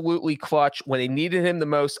absolutely clutch when they needed him the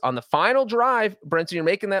most on the final drive. Brenton, you're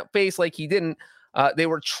making that face like he didn't. They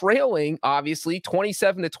were trailing, obviously,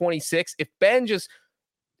 27-26.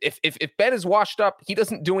 If Ben is washed up, he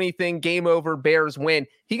doesn't do anything. Game over. Bears win.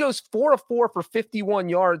 He goes 4 of 4 for 51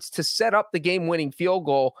 yards to set up the game-winning field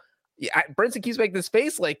goal. Brenton keeps making this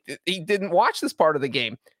face like he didn't watch this part of the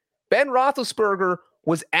game. Ben Roethlisberger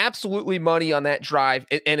was absolutely money on that drive,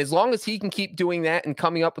 and as long as he can keep doing that and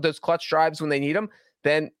coming up with those clutch drives when they need him,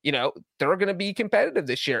 then they're going to be competitive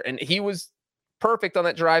this year. And he was perfect on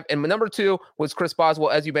that drive. And number 2 was Chris Boswell,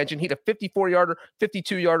 as you mentioned. He had a 54-yarder,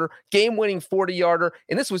 52-yarder, game-winning 40-yarder.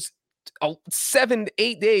 And this was 7 to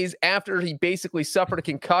 8 days after he basically suffered a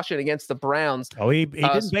concussion against the Browns. Oh, he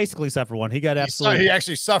didn't basically suffer one. He got absolutely. He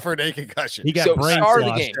actually suffered a concussion. He got brain start of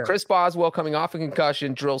the game. Chris Boswell coming off a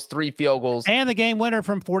concussion drills 3 field goals and the game winner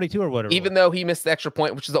from 42 or whatever. Even though he missed the extra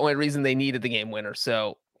point, which is the only reason they needed the game winner.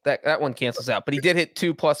 So that one cancels out. But he did hit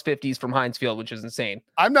 2 plus 50s from Heinz Field, which is insane.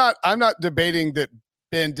 I'm not debating that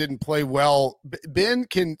Ben didn't play well. Ben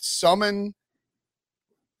can summon.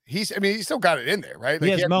 He still got it in there, right? He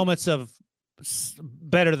has moments of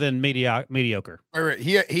better than mediocre. Right.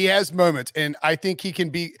 He has moments, and I think he can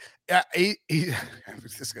be. This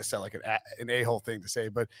is gonna sound like an a-hole thing to say,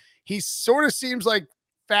 but he sort of seems like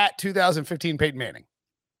fat 2015 Peyton Manning.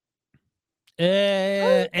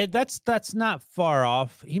 And that's not far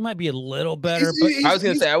off. He might be a little better. But I was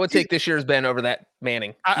going to say I would take this year's Ben over that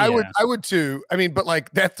Manning. I would too. I mean, but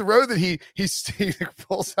like that throw that he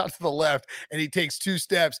pulls out to the left and he takes 2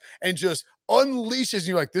 steps and just unleashes.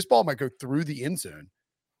 You're like, this ball might go through the end zone,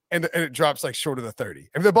 and it drops like short of the 30.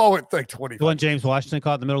 And the ball went like 20. The one James Washington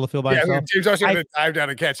caught in the middle of the field by himself. James Washington dived down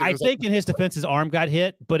and catch it. I think in his defense, his arm got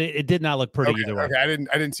hit, but it did not look pretty either way. Okay, I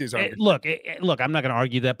didn't see his arm. Look, I'm not going to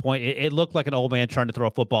argue that point. It looked like an old man trying to throw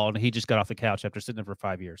a football, and he just got off the couch after sitting there for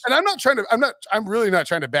 5 years. And I'm really not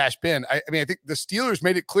trying to bash Ben. I mean, I think the Steelers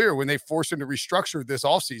made it clear when they forced him to restructure this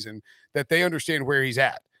offseason that they understand where he's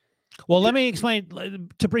at. Well, let me explain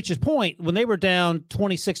to Breach's point. When they were down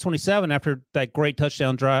 26-27 after that great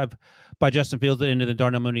touchdown drive by Justin Fields into the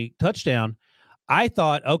Darnell Mooney touchdown, I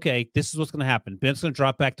thought, okay, this is what's going to happen. Ben's going to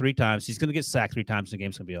drop back 3 times. He's going to get sacked 3 times and the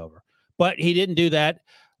game's going to be over. But he didn't do that.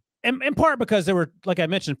 in part because there were, like I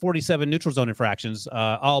mentioned, 47 neutral zone infractions,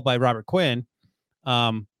 all by Robert Quinn,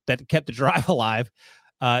 that kept the drive alive,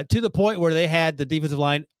 to the point where they had the defensive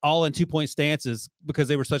line all in 2-point stances because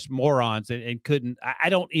they were such morons and couldn't.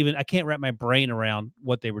 I can't wrap my brain around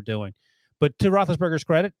what they were doing. But to Roethlisberger's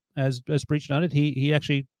credit, as Breach noted, he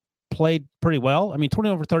actually played pretty well. I mean, 20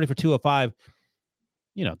 over 30 for 205.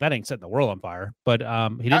 That ain't setting the world on fire. But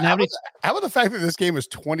he didn't have any. How about the fact that this game was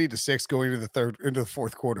 20-6 going into the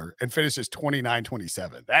fourth quarter and finishes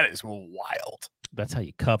 29-27? That is wild. That's how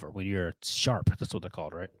you cover when you're sharp. That's what they're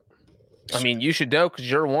called, right? I mean, you should know because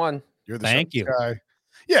you're one. You're the Thank you guy.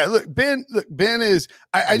 Yeah, look, Ben is.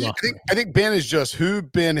 I think Ben is just who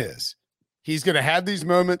Ben is. He's going to have these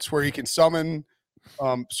moments where he can summon,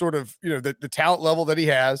 sort of, the talent level that he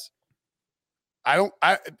has. I don't.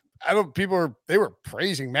 They were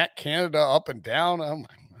praising Matt Canada up and down. I'm like,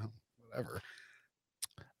 well, whatever.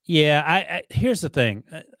 Yeah, I here's the thing.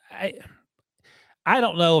 I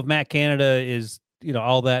don't know if Matt Canada is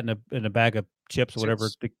all that in a bag of chips or whatever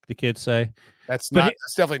the kids say. That's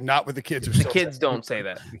definitely not what the kids are. The kids don't say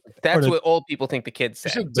that. That's what old people think the kids say.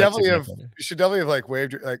 You should definitely have like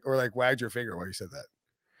waved wagged your finger while you said that.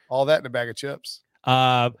 All that in a bag of chips.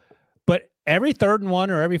 But every 3rd and 1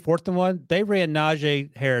 or every 4th and 1, they ran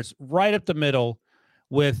Najee Harris right up the middle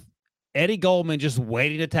with Eddie Goldman just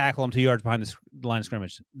waiting to tackle him 2 yards behind the line of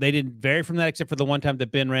scrimmage. They didn't vary from that except for the one time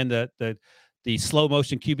that Ben ran the slow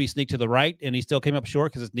motion QB sneak to the right, and he still came up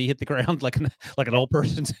short because his knee hit the ground like an old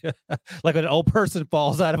person's like an old person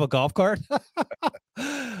falls out of a golf cart.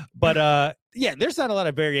 But yeah, there's not a lot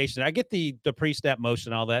of variation. I get the pre-snap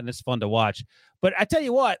motion and all that, and it's fun to watch. But I tell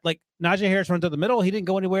you what, like Najee Harris ran to the middle, he didn't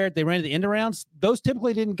go anywhere. They ran to the end arounds. Those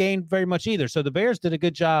typically didn't gain very much either. So the Bears did a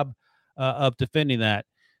good job of defending that.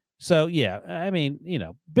 So yeah, I mean,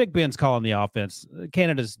 Big Ben's calling the offense.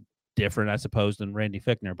 Canada's different, I suppose, than Randy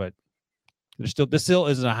Fichtner, but this still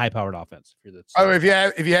isn't a high-powered offense. By the way, if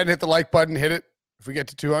you hadn't hit the like button, hit it. If we get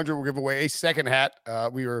to 200, we'll give away a second hat.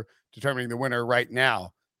 We are determining the winner right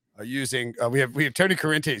now using. We have Tony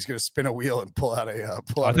Corrente is going to spin a wheel and pull out a. I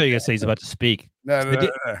thought you were going to say he's about to speak. No.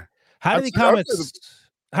 How do the comments?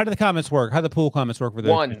 How do the comments work? How do the pool comments work for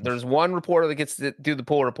the There's one reporter that gets to do the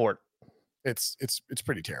pool report. It's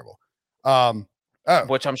pretty terrible.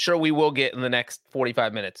 Which I'm sure we will get in the next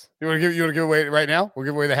 45 minutes. You want to give away right now? We'll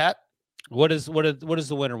give away the hat. What does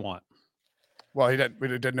the winner want? Well, we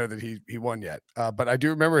didn't know that he won yet, but I do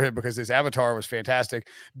remember him because his avatar was fantastic.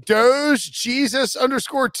 Doge Jesus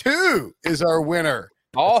 _2 is our winner.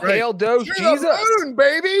 All hail Doge Jesus, the moon,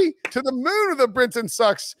 baby, to the moon of the Brinson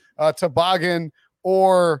Sucks toboggan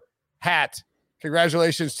or hat.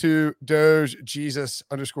 Congratulations to Doge Jesus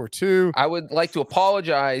 _2. I would like to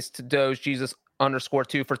apologize to Doge Jesus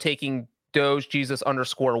 _2 for taking Doge Jesus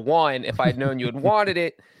 _1. If I'd known you had wanted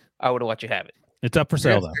it, I would have let you have it. It's up for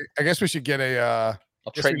sale, though. I guess we should get I'll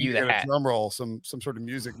trade you the hat. Drum roll, some sort of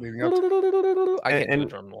music leading up. I can't do a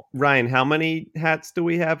drum roll. Ryan, how many hats do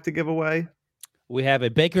we have to give away? We have a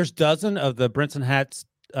baker's dozen of the Brinson hats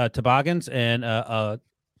toboggans and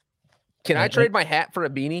Can I trade my hat for a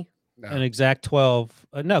beanie? No. An exact 12.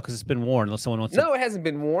 No, because it's been worn. Unless someone wants. No, it hasn't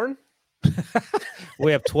been worn.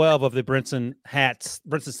 We have 12 of the Brinson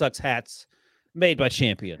Sucks hats made by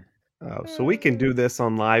Champion. Oh, so we can do this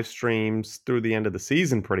on live streams through the end of the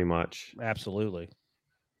season, pretty much. Absolutely.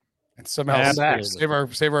 And somehow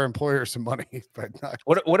save our employer some money. But not.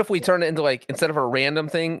 What if we turn it into, like, instead of a random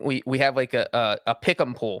thing, we have like a pick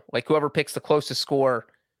 'em pool, like whoever picks the closest score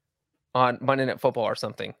on Monday Night Football or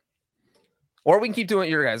something. Or we can keep doing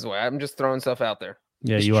it your guys' way. I'm just throwing stuff out there.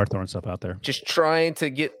 Yeah, you are throwing stuff out there. Just trying to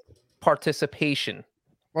get participation.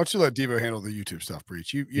 Why don't you let Devo handle the YouTube stuff,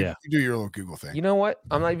 Breach? You do your little Google thing. You know what?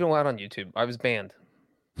 I'm not even allowed on YouTube. I was banned.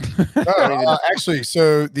 Actually,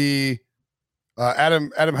 so the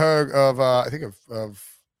Adam Hogue of I think of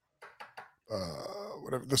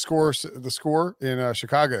whatever the score in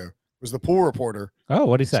Chicago was the pool reporter. Oh,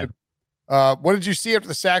 what did he say? What did you see after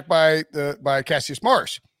the sack by Cassius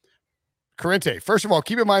Marsh? Corrente, first of all,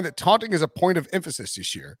 keep in mind that taunting is a point of emphasis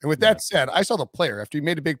this year. And with that said, I saw the player, after he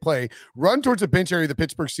made a big play, run towards the bench area of the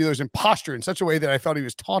Pittsburgh Steelers and posture in such a way that I felt he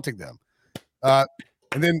was taunting them. And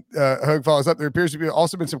then Hogue follows up. There appears to be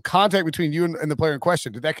also been some contact between you and the player in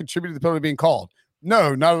question. Did that contribute to the penalty being called?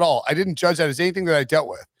 No, not at all. I didn't judge that as anything that I dealt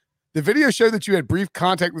with. The video showed that you had brief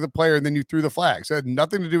contact with the player and then you threw the flag. So it had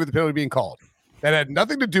nothing to do with the penalty being called. That had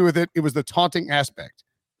nothing to do with it. It was the taunting aspect.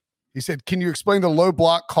 He said, can you explain the low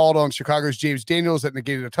block called on Chicago's James Daniels that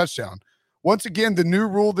negated a touchdown? Once again, the new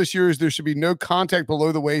rule this year is there should be no contact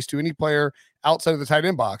below the waist to any player outside of the tight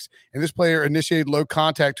end box. And this player initiated low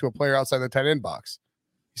contact to a player outside the tight end box.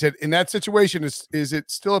 He said, in that situation, is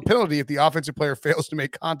it still a penalty if the offensive player fails to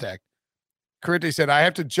make contact? Corrente said, I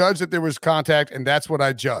have to judge that there was contact, and that's what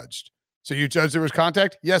I judged. So you judged there was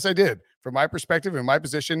contact? Yes, I did. From my perspective, in my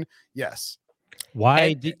position, yes.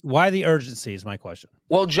 Why the urgency is my question.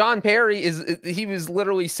 Well, John Perry he was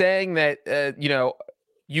literally saying that,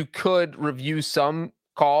 you could review some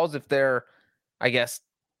calls if they're, I guess,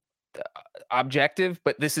 objective,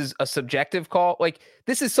 but this is a subjective call. Like,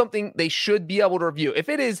 this is something they should be able to review. If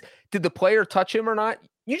it is, did the player touch him or not?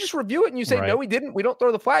 You just review it and you say, no, he didn't. We don't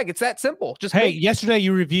throw the flag. It's that simple. Just yesterday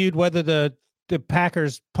you reviewed whether the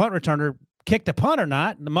Packers punt returner kicked the punt or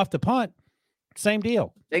not, the muffed the punt. Same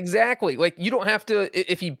deal. Exactly. Like, you don't have to,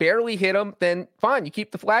 if he barely hit him, then fine, you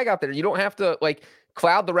keep the flag out there. You don't have to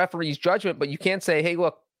cloud the referee's judgment, but you can't say, hey,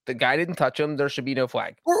 look, the guy didn't touch him, there should be no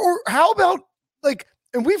flag. Or how about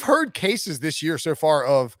and we've heard cases this year so far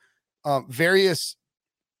of various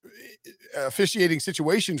officiating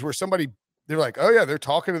situations where they're like, oh yeah, they're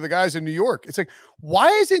talking to the guys in New York. It's like, why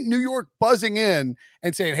isn't New York buzzing in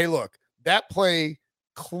and saying, hey, look, that play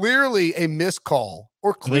clearly a missed call,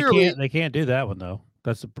 or clearly they can't do that one though.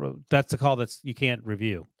 That's the call you can't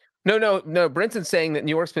review. No. Brinson's saying that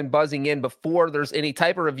New York's been buzzing in before there's any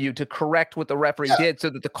type of review to correct what the referee did, so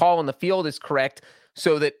that the call on the field is correct,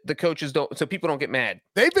 so that the coaches so people don't get mad.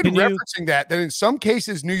 They've been referencing that in some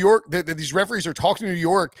cases, New York, that these referees are talking to New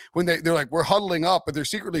York when they're like, we're huddling up, but they're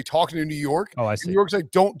secretly talking to New York. Oh, I see. New York's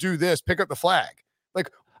like, don't do this, pick up the flag.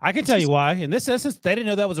 Like, I can tell you why. In this instance, they didn't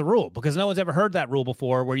know that was a rule, because no one's ever heard that rule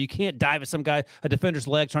before, where you can't dive at a defender's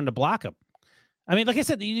leg trying to block him. I mean, like I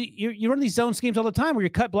said, you run these zone schemes all the time where you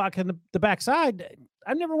cut blocking the backside.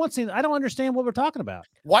 I've never once seen. I don't understand what we're talking about.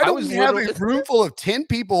 Why don't we have a room full of 10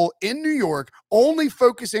 people in New York only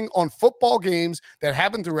focusing on football games that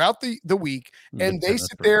happen throughout the week, and they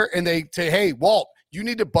sit there and they say, "Hey, Walt, you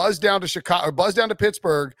need to buzz down to Chicago or buzz down to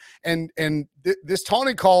Pittsburgh, and this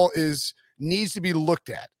taunting call needs to be looked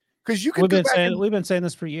at." Because you can. We've been saying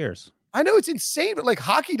this for years. I know it's insane, but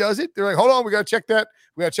hockey does it. They're like, hold on, we got to check that.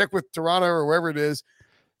 We got to check with Toronto or wherever it is.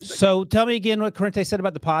 So tell me again what Corrente said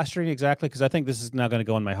about the posturing exactly, because I think this is now going to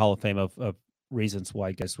go in my Hall of Fame of reasons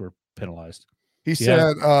why guys were penalized. He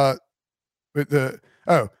said,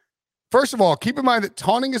 first of all, keep in mind that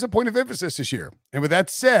taunting is a point of emphasis this year. And with that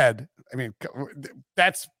said, I mean,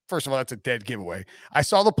 that's a dead giveaway. I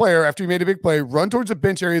saw the player, after he made a big play, run towards the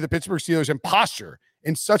bench area of the Pittsburgh Steelers and posture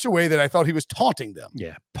in such a way that I felt he was taunting them.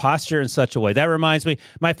 Yeah, posture in such a way. That reminds me,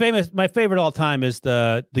 my favorite all time is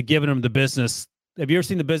the giving him the business. Have you ever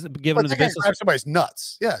seen the business giving him the business? Somebody's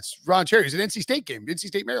nuts. Yeah, it's Ron Cherry. It's an NC State game, NC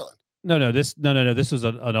State, Maryland. No. This was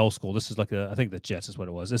an old school. This is I think the Jets is what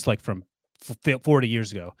it was. It's like from 40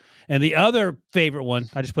 years ago. And the other favorite one,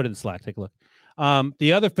 I just put it in Slack. Take a look.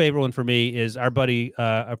 The other favorite one for me is our buddy,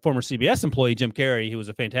 our former CBS employee, Jim Carey, who was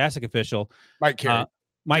a fantastic official. Mike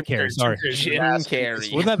Carey. Sorry. Jim Carey.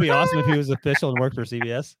 Wouldn't that be awesome if he was official and worked for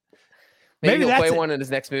CBS? Maybe he'll play one in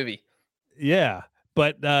his next movie. Yeah.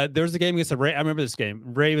 But there was a game against I remember this game,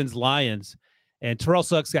 Ravens-Lions, and Terrell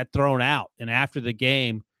Suggs got thrown out. And after the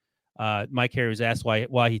game, Mike Carey was asked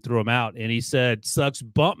why he threw him out. And he said, Suggs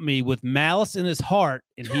bumped me with malice in his heart,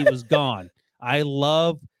 and he was gone. I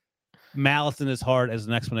love malice in his heart as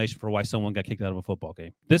an explanation for why someone got kicked out of a football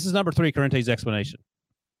game. This is number 3, Corrente's explanation.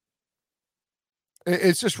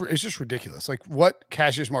 It's just ridiculous. Like, what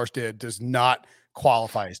Cassius Marsh did does not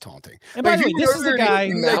qualify as taunting. And by the way, this is the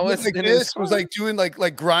guy was doing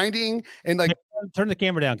like grinding and like turn the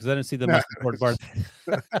camera down because I didn't see the most important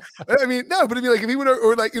part. I mean, no, but I mean, like if he would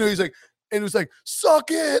or like he's like, and it was like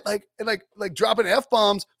suck it, like dropping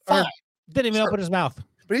F-bombs. Fine. Didn't even open his mouth.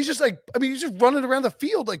 But he's just he's just running around the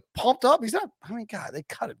field like pumped up. He's not. I mean, God, they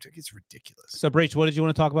cut him. It's ridiculous. So, Breach, what did you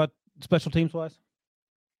want to talk about special teams wise?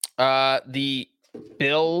 The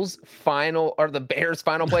Bears' final play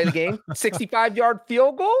of the game, 65-yard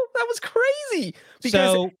field goal. That was crazy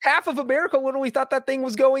because half of America literally thought that thing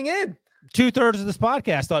was going in. 2/3 of this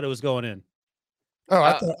podcast thought it was going in. Oh,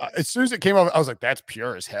 I thought, as soon as it came up, I was like, "That's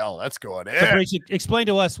pure as hell. That's going in." So, Breach, explain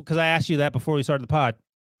to us, because I asked you that before we started the pod,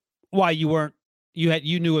 why you weren't.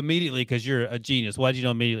 You knew immediately because you're a genius. Why did you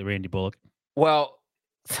know immediately, Randy Bullock? Well,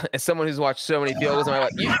 as someone who's watched so many field goals, I'm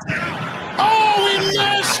like, we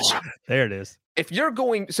missed. There it is. If you're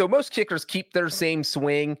going, so most kickers keep their same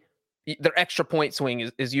swing, their extra point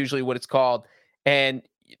swing is usually what it's called. And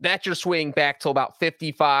that's your swing back till about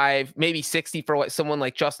 55, maybe 60 for someone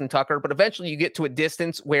like Justin Tucker. But eventually you get to a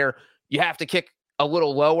distance where you have to kick a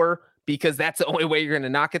little lower because that's the only way you're going to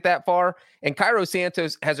knock it that far. And Cairo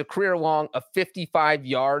Santos has a career long of 55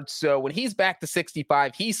 yards. So when he's back to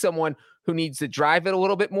 65, he's someone who needs to drive it a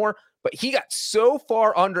little bit more. But he got so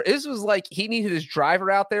far under. This was like he needed his driver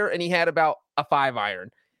out there, and he had about a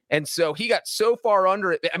 5-iron. And so he got so far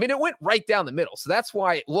under it. I mean, it went right down the middle. So that's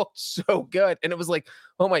why it looked so good. And it was like,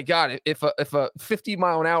 oh my God, if a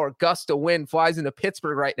 50-mile-an-hour gust of wind flies into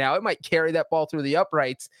Pittsburgh right now, it might carry that ball through the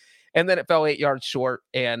uprights. And then it fell 8 yards short,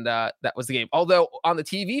 and that was the game. Although on the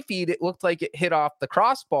TV feed, it looked like it hit off the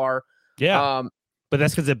crossbar. Yeah, but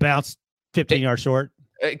that's because it bounced 15 yards short.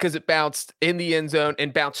 Because it bounced in the end zone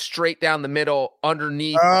and bounced straight down the middle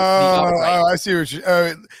underneath the upright. upright. I see what you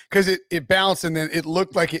because it bounced and then it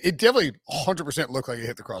looked like it definitely 100% looked like it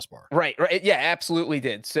hit the crossbar. Right. Yeah, absolutely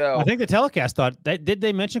did. So I think the telecast thought that did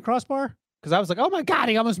they mention crossbar? Because I was like, oh my God,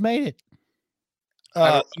 he almost made it.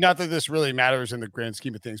 Not that this really matters in the grand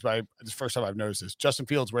scheme of things, but it's the first time I've noticed this. Justin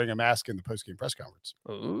Fields wearing a mask in the post-game press conference.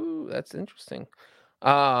 Ooh, that's interesting.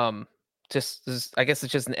 I guess it's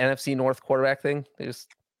just an NFC North quarterback thing. They just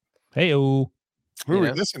Hey-o. Who are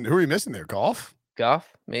we missing there? Goff,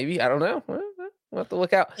 maybe. I don't know. We'll have to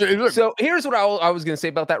look out. Look, So here's what I was going to say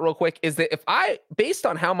about that real quick is that based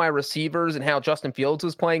on how my receivers and how Justin Fields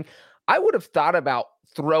was playing, I would have thought about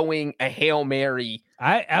throwing a Hail Mary.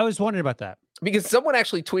 I was wondering about that. Because someone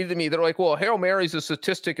actually tweeted me, they're like, well, Hail Mary's a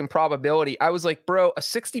statistic and probability. I was like, bro, a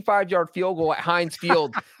 65-yard field goal at Heinz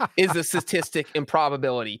Field is a statistic and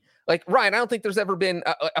probability. Like, Ryan, I don't think there's ever been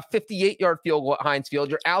a 58-yard field goal at Heinz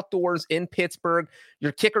Field. You're outdoors in Pittsburgh.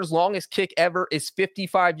 Your kicker's longest kick ever is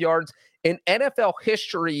 55 yards. In NFL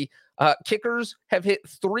history, kickers have hit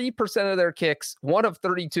 3% of their kicks, 1 of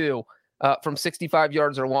 32, from 65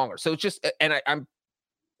 yards or longer. So it's just, and I'm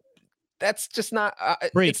that's just not,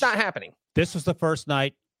 it's not happening. This was the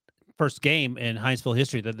first game in Heinz Field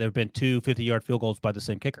history that there have been 2 50-yard field goals by the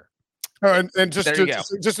same kicker. And just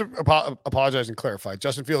to apologize and clarify,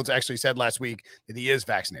 Justin Fields actually said last week that he is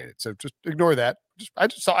vaccinated. So just ignore that.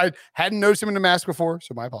 I hadn't noticed him in the mask before,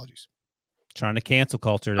 so my apologies. Trying to cancel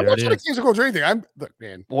culture. I'm not trying to cancel culture or anything. Look,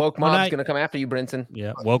 man. Woke mob's going to come after you, Brinson.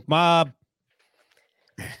 Yeah, woke mob.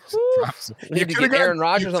 We need to get Aaron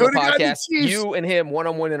Rodgers on the podcast. You and him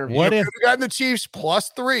one-on-one interview. What if we gotten the Chiefs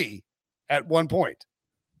 +3 at one point?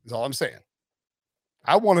 Is all I'm saying.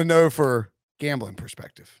 I want to know for gambling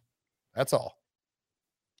perspective. That's all.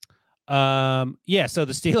 Yeah. So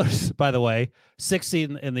the Steelers, by the way, 6th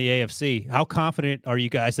seed in the AFC. How confident are you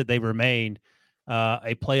guys that they remain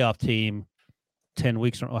a playoff team 10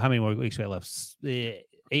 weeks from? How many more weeks we have left?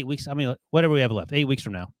 8 weeks. I mean, whatever we have left. 8 weeks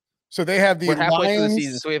from now. So they have the We're halfway Lions, through the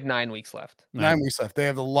season, so we have 9 weeks left. 9 weeks left. They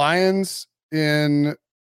have the Lions in.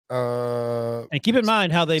 And keep in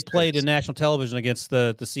mind how they played in national television against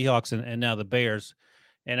the Seahawks and now the Bears.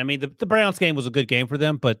 And I mean, the Browns game was a good game for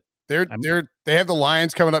them, but they have the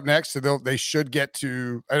Lions coming up next, so they should get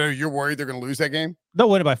to. I know you're worried they're going to lose that game. They'll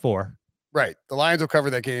win it by 4. Right, the Lions will cover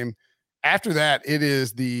that game. After that, it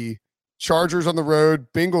is the Chargers on the road,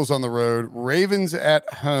 Bengals on the road, Ravens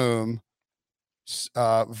at home,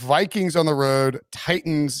 Vikings on the road,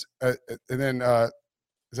 Titans, and then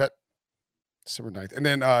is that December 9th? And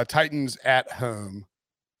then Titans at home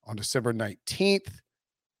on December 19th.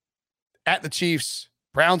 At the Chiefs.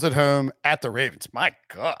 Browns at home, at the Ravens. My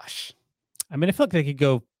gosh. I mean, I feel like they could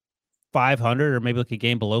go 500 or maybe like a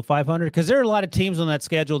game below 500 because there are a lot of teams on that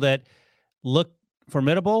schedule that look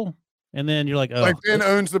formidable. And then you're like, oh. Like Ben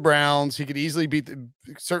owns the Browns. He could easily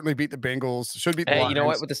certainly beat the Bengals. Should beat the Lions. You know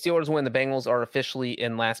what? With the Steelers win, the Bengals are officially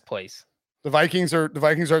in last place. The Vikings aren't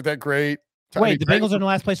that great. Wait, the Bengals are in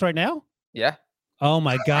last place right now? Yeah. Oh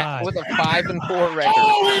my God. With a 5-4 record.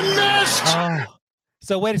 Oh, we missed. Oh.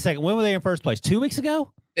 So wait a second. When were they in first place? 2 weeks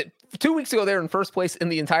ago? 2 weeks ago, they were in first place in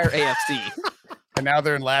the entire AFC. And now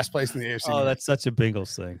they're in last place in the AFC. Oh, that's such a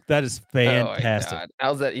Bengals thing. That is fantastic. Oh,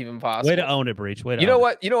 how's that even possible? Way to own it, Breach. You know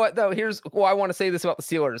what, though? I want to say this about the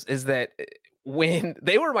Steelers is that when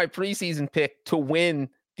they were my preseason pick to win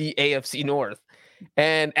the AFC North,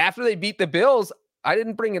 and after they beat the Bills, I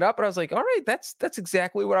didn't bring it up, but I was like, all right, that's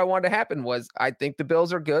exactly what I wanted to happen was I think the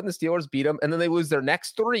Bills are good and the Steelers beat them, and then they lose their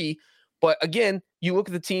next 3. But again, you look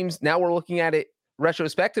at the teams, now we're looking at it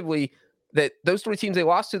retrospectively, that those 3 teams they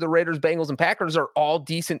lost to, the Raiders, Bengals, and Packers, are all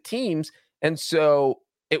decent teams. And so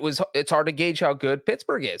it's hard to gauge how good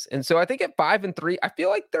Pittsburgh is. And so I think at 5-3, I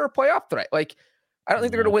feel like they're a playoff threat. Like, I don't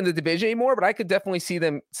think they're going to win the division anymore, but I could definitely see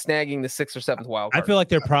them snagging the 6th or 7th wild card. I feel like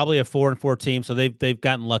they're probably a 4-4 team, so they've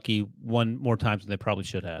gotten lucky one more times than they probably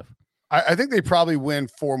should have. I think they probably win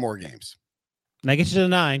 4 more games. And that gets you to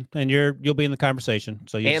 9, and you'll be in the conversation.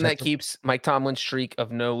 So that keeps Mike Tomlin's streak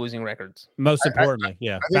of no losing records. Most importantly,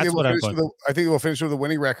 that's what I'm going. I think they will finish with a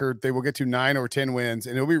winning record. They will get to 9 or 10 wins,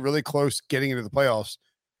 and it'll be really close getting into the playoffs.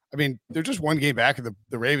 I mean, they're just one game back of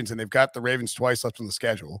the Ravens, and they've got the Ravens twice left on the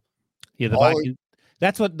schedule. Yeah, the All- Vikings.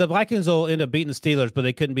 That's what the Vikings will end up beating the Steelers, but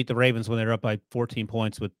they couldn't beat the Ravens when they're up by 14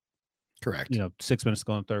 points with Correct. 6 minutes to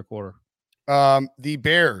go in the third quarter. The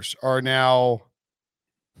Bears are now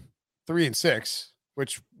 3-6,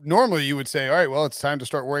 which normally you would say, all right, well, it's time to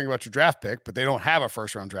start worrying about your draft pick, but they don't have a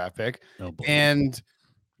first round draft pick. Oh, boy. And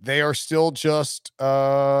they are still just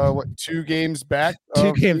 2 games back.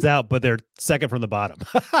 2 games out, but they're second from the bottom.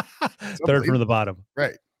 Third from the bottom.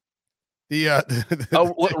 Right.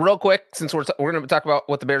 Real quick, since we're going to talk about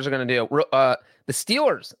what the Bears are going to do. The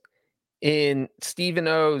Steelers in Stephen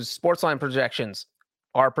O's Sportsline projections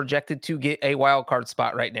are projected to get a wild card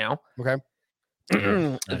spot right now. Okay.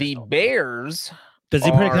 The Bears. Does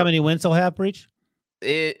he predict how many wins they'll have, Breach?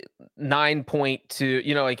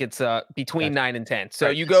 9.2, it's between 9 and 10. So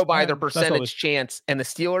Right. you go by their That's percentage chance, and the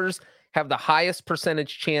Steelers have the highest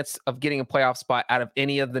percentage chance of getting a playoff spot out of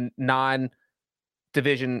any of the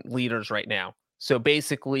non-division leaders right now. So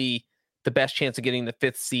basically, the best chance of getting the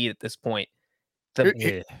 5th seed at this point.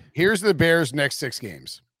 Here's the Bears' next 6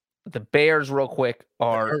 games. The Bears, real quick,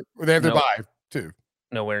 They have their bye too.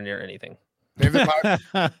 nowhere near anything. They have their bye.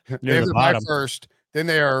 They have their bye bottom. first. Then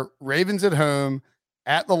they are Ravens at home,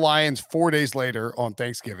 at the Lions 4 days later on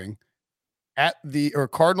Thanksgiving,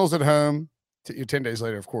 Cardinals at home 10 days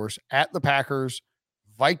later, of course, at the Packers,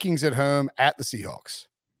 Vikings at home, at the Seahawks.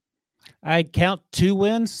 I'd count 2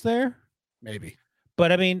 wins there, Maybe.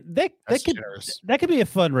 but I mean that That's could generous. be a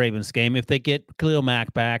fun Ravens game if they get Khalil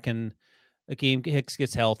Mack back and Akeem Hicks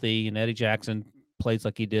gets healthy and Eddie Jackson plays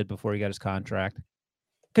like he did before he got his contract.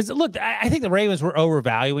 Because look, I think the Ravens were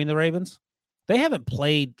overvaluing the Ravens. They haven't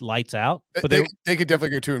played lights out, but They could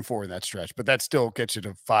definitely go 2-4 in that stretch, but that still gets you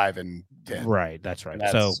to 5 and 10. right. That's right. And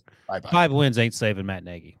So that's bye-bye. 5 wins ain't saving Matt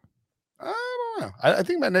Nagy. I don't know. I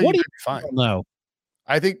think Matt Nagy What might do be fine. No.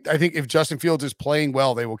 I think if Justin Fields is playing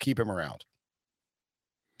well, they will keep him around.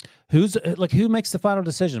 Who makes the final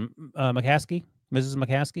decision? McCaskey? Mrs.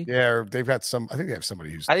 McCaskey? Yeah, or they've got some. I think they have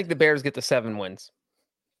somebody who's I think the Bears get the 7 wins.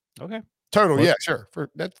 Okay. total. Well, Yeah, sure.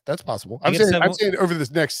 That's possible. They I'm get saying 7. over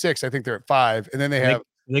this next 6, I think they're at 5, and then they have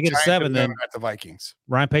They get a Giants 7, at then home at the Vikings.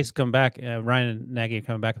 Ryan Pace come back. Ryan and Nagy are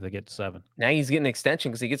coming back if they get to 7. Now he's getting an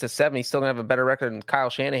extension because he gets a 7. He's still going to have a better record than Kyle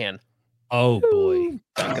Shanahan. Oh, boy.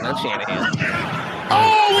 Dunking on Shanahan.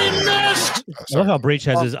 Oh, we missed. I love how Breach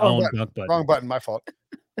has his Wrong own button. dunk button. Wrong button. My fault.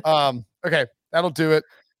 Okay, that'll do it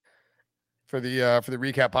for the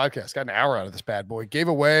recap podcast. Got an hour out of this bad boy. Gave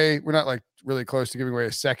away. We're not like really close to giving away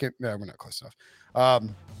a second. No, we're not close enough.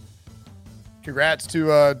 Congrats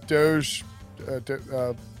to Doge.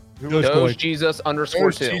 Doge Jesus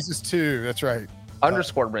 _2. Jesus 2. That's right.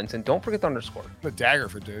 Underscore Brinson. Don't forget the underscore. A dagger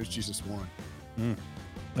for Doge Jesus 1.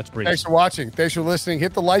 That's Breach. Thanks for watching. Thanks for listening.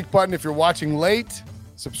 Hit the like button if you're watching late.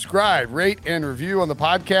 Subscribe, rate, and review on the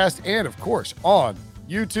podcast, and of course on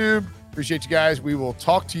YouTube. Appreciate you guys. We will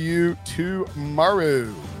talk to you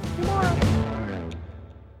tomorrow.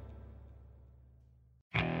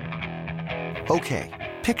 Okay,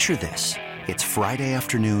 picture this. It's Friday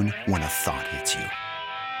afternoon when a thought hits you.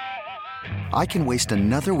 I can waste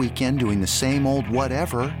another weekend doing the same old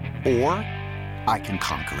whatever, or I can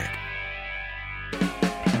conquer it.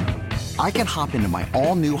 I can hop into my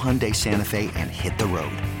all-new Hyundai Santa Fe and hit the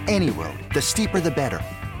road. Any road. The steeper, the better.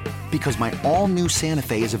 Because my all-new Santa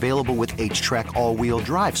Fe is available with H-Track all-wheel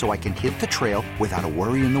drive, so I can hit the trail without a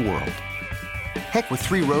worry in the world. Heck, with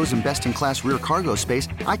 3 rows and best-in-class rear cargo space,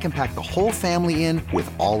 I can pack the whole family in with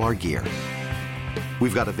all our gear.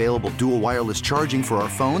 We've got available dual wireless charging for our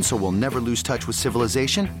phones, so we'll never lose touch with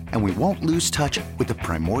civilization, and we won't lose touch with the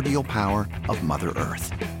primordial power of Mother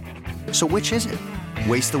Earth. So which is it?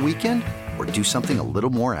 Waste the weekend or do something a little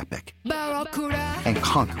more epic? And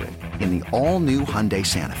conquer it in the all-new Hyundai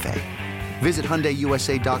Santa Fe. Visit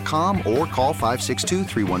HyundaiUSA.com or call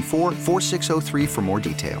 562-314-4603 for more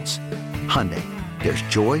details. Hyundai, there's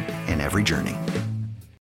joy in every journey.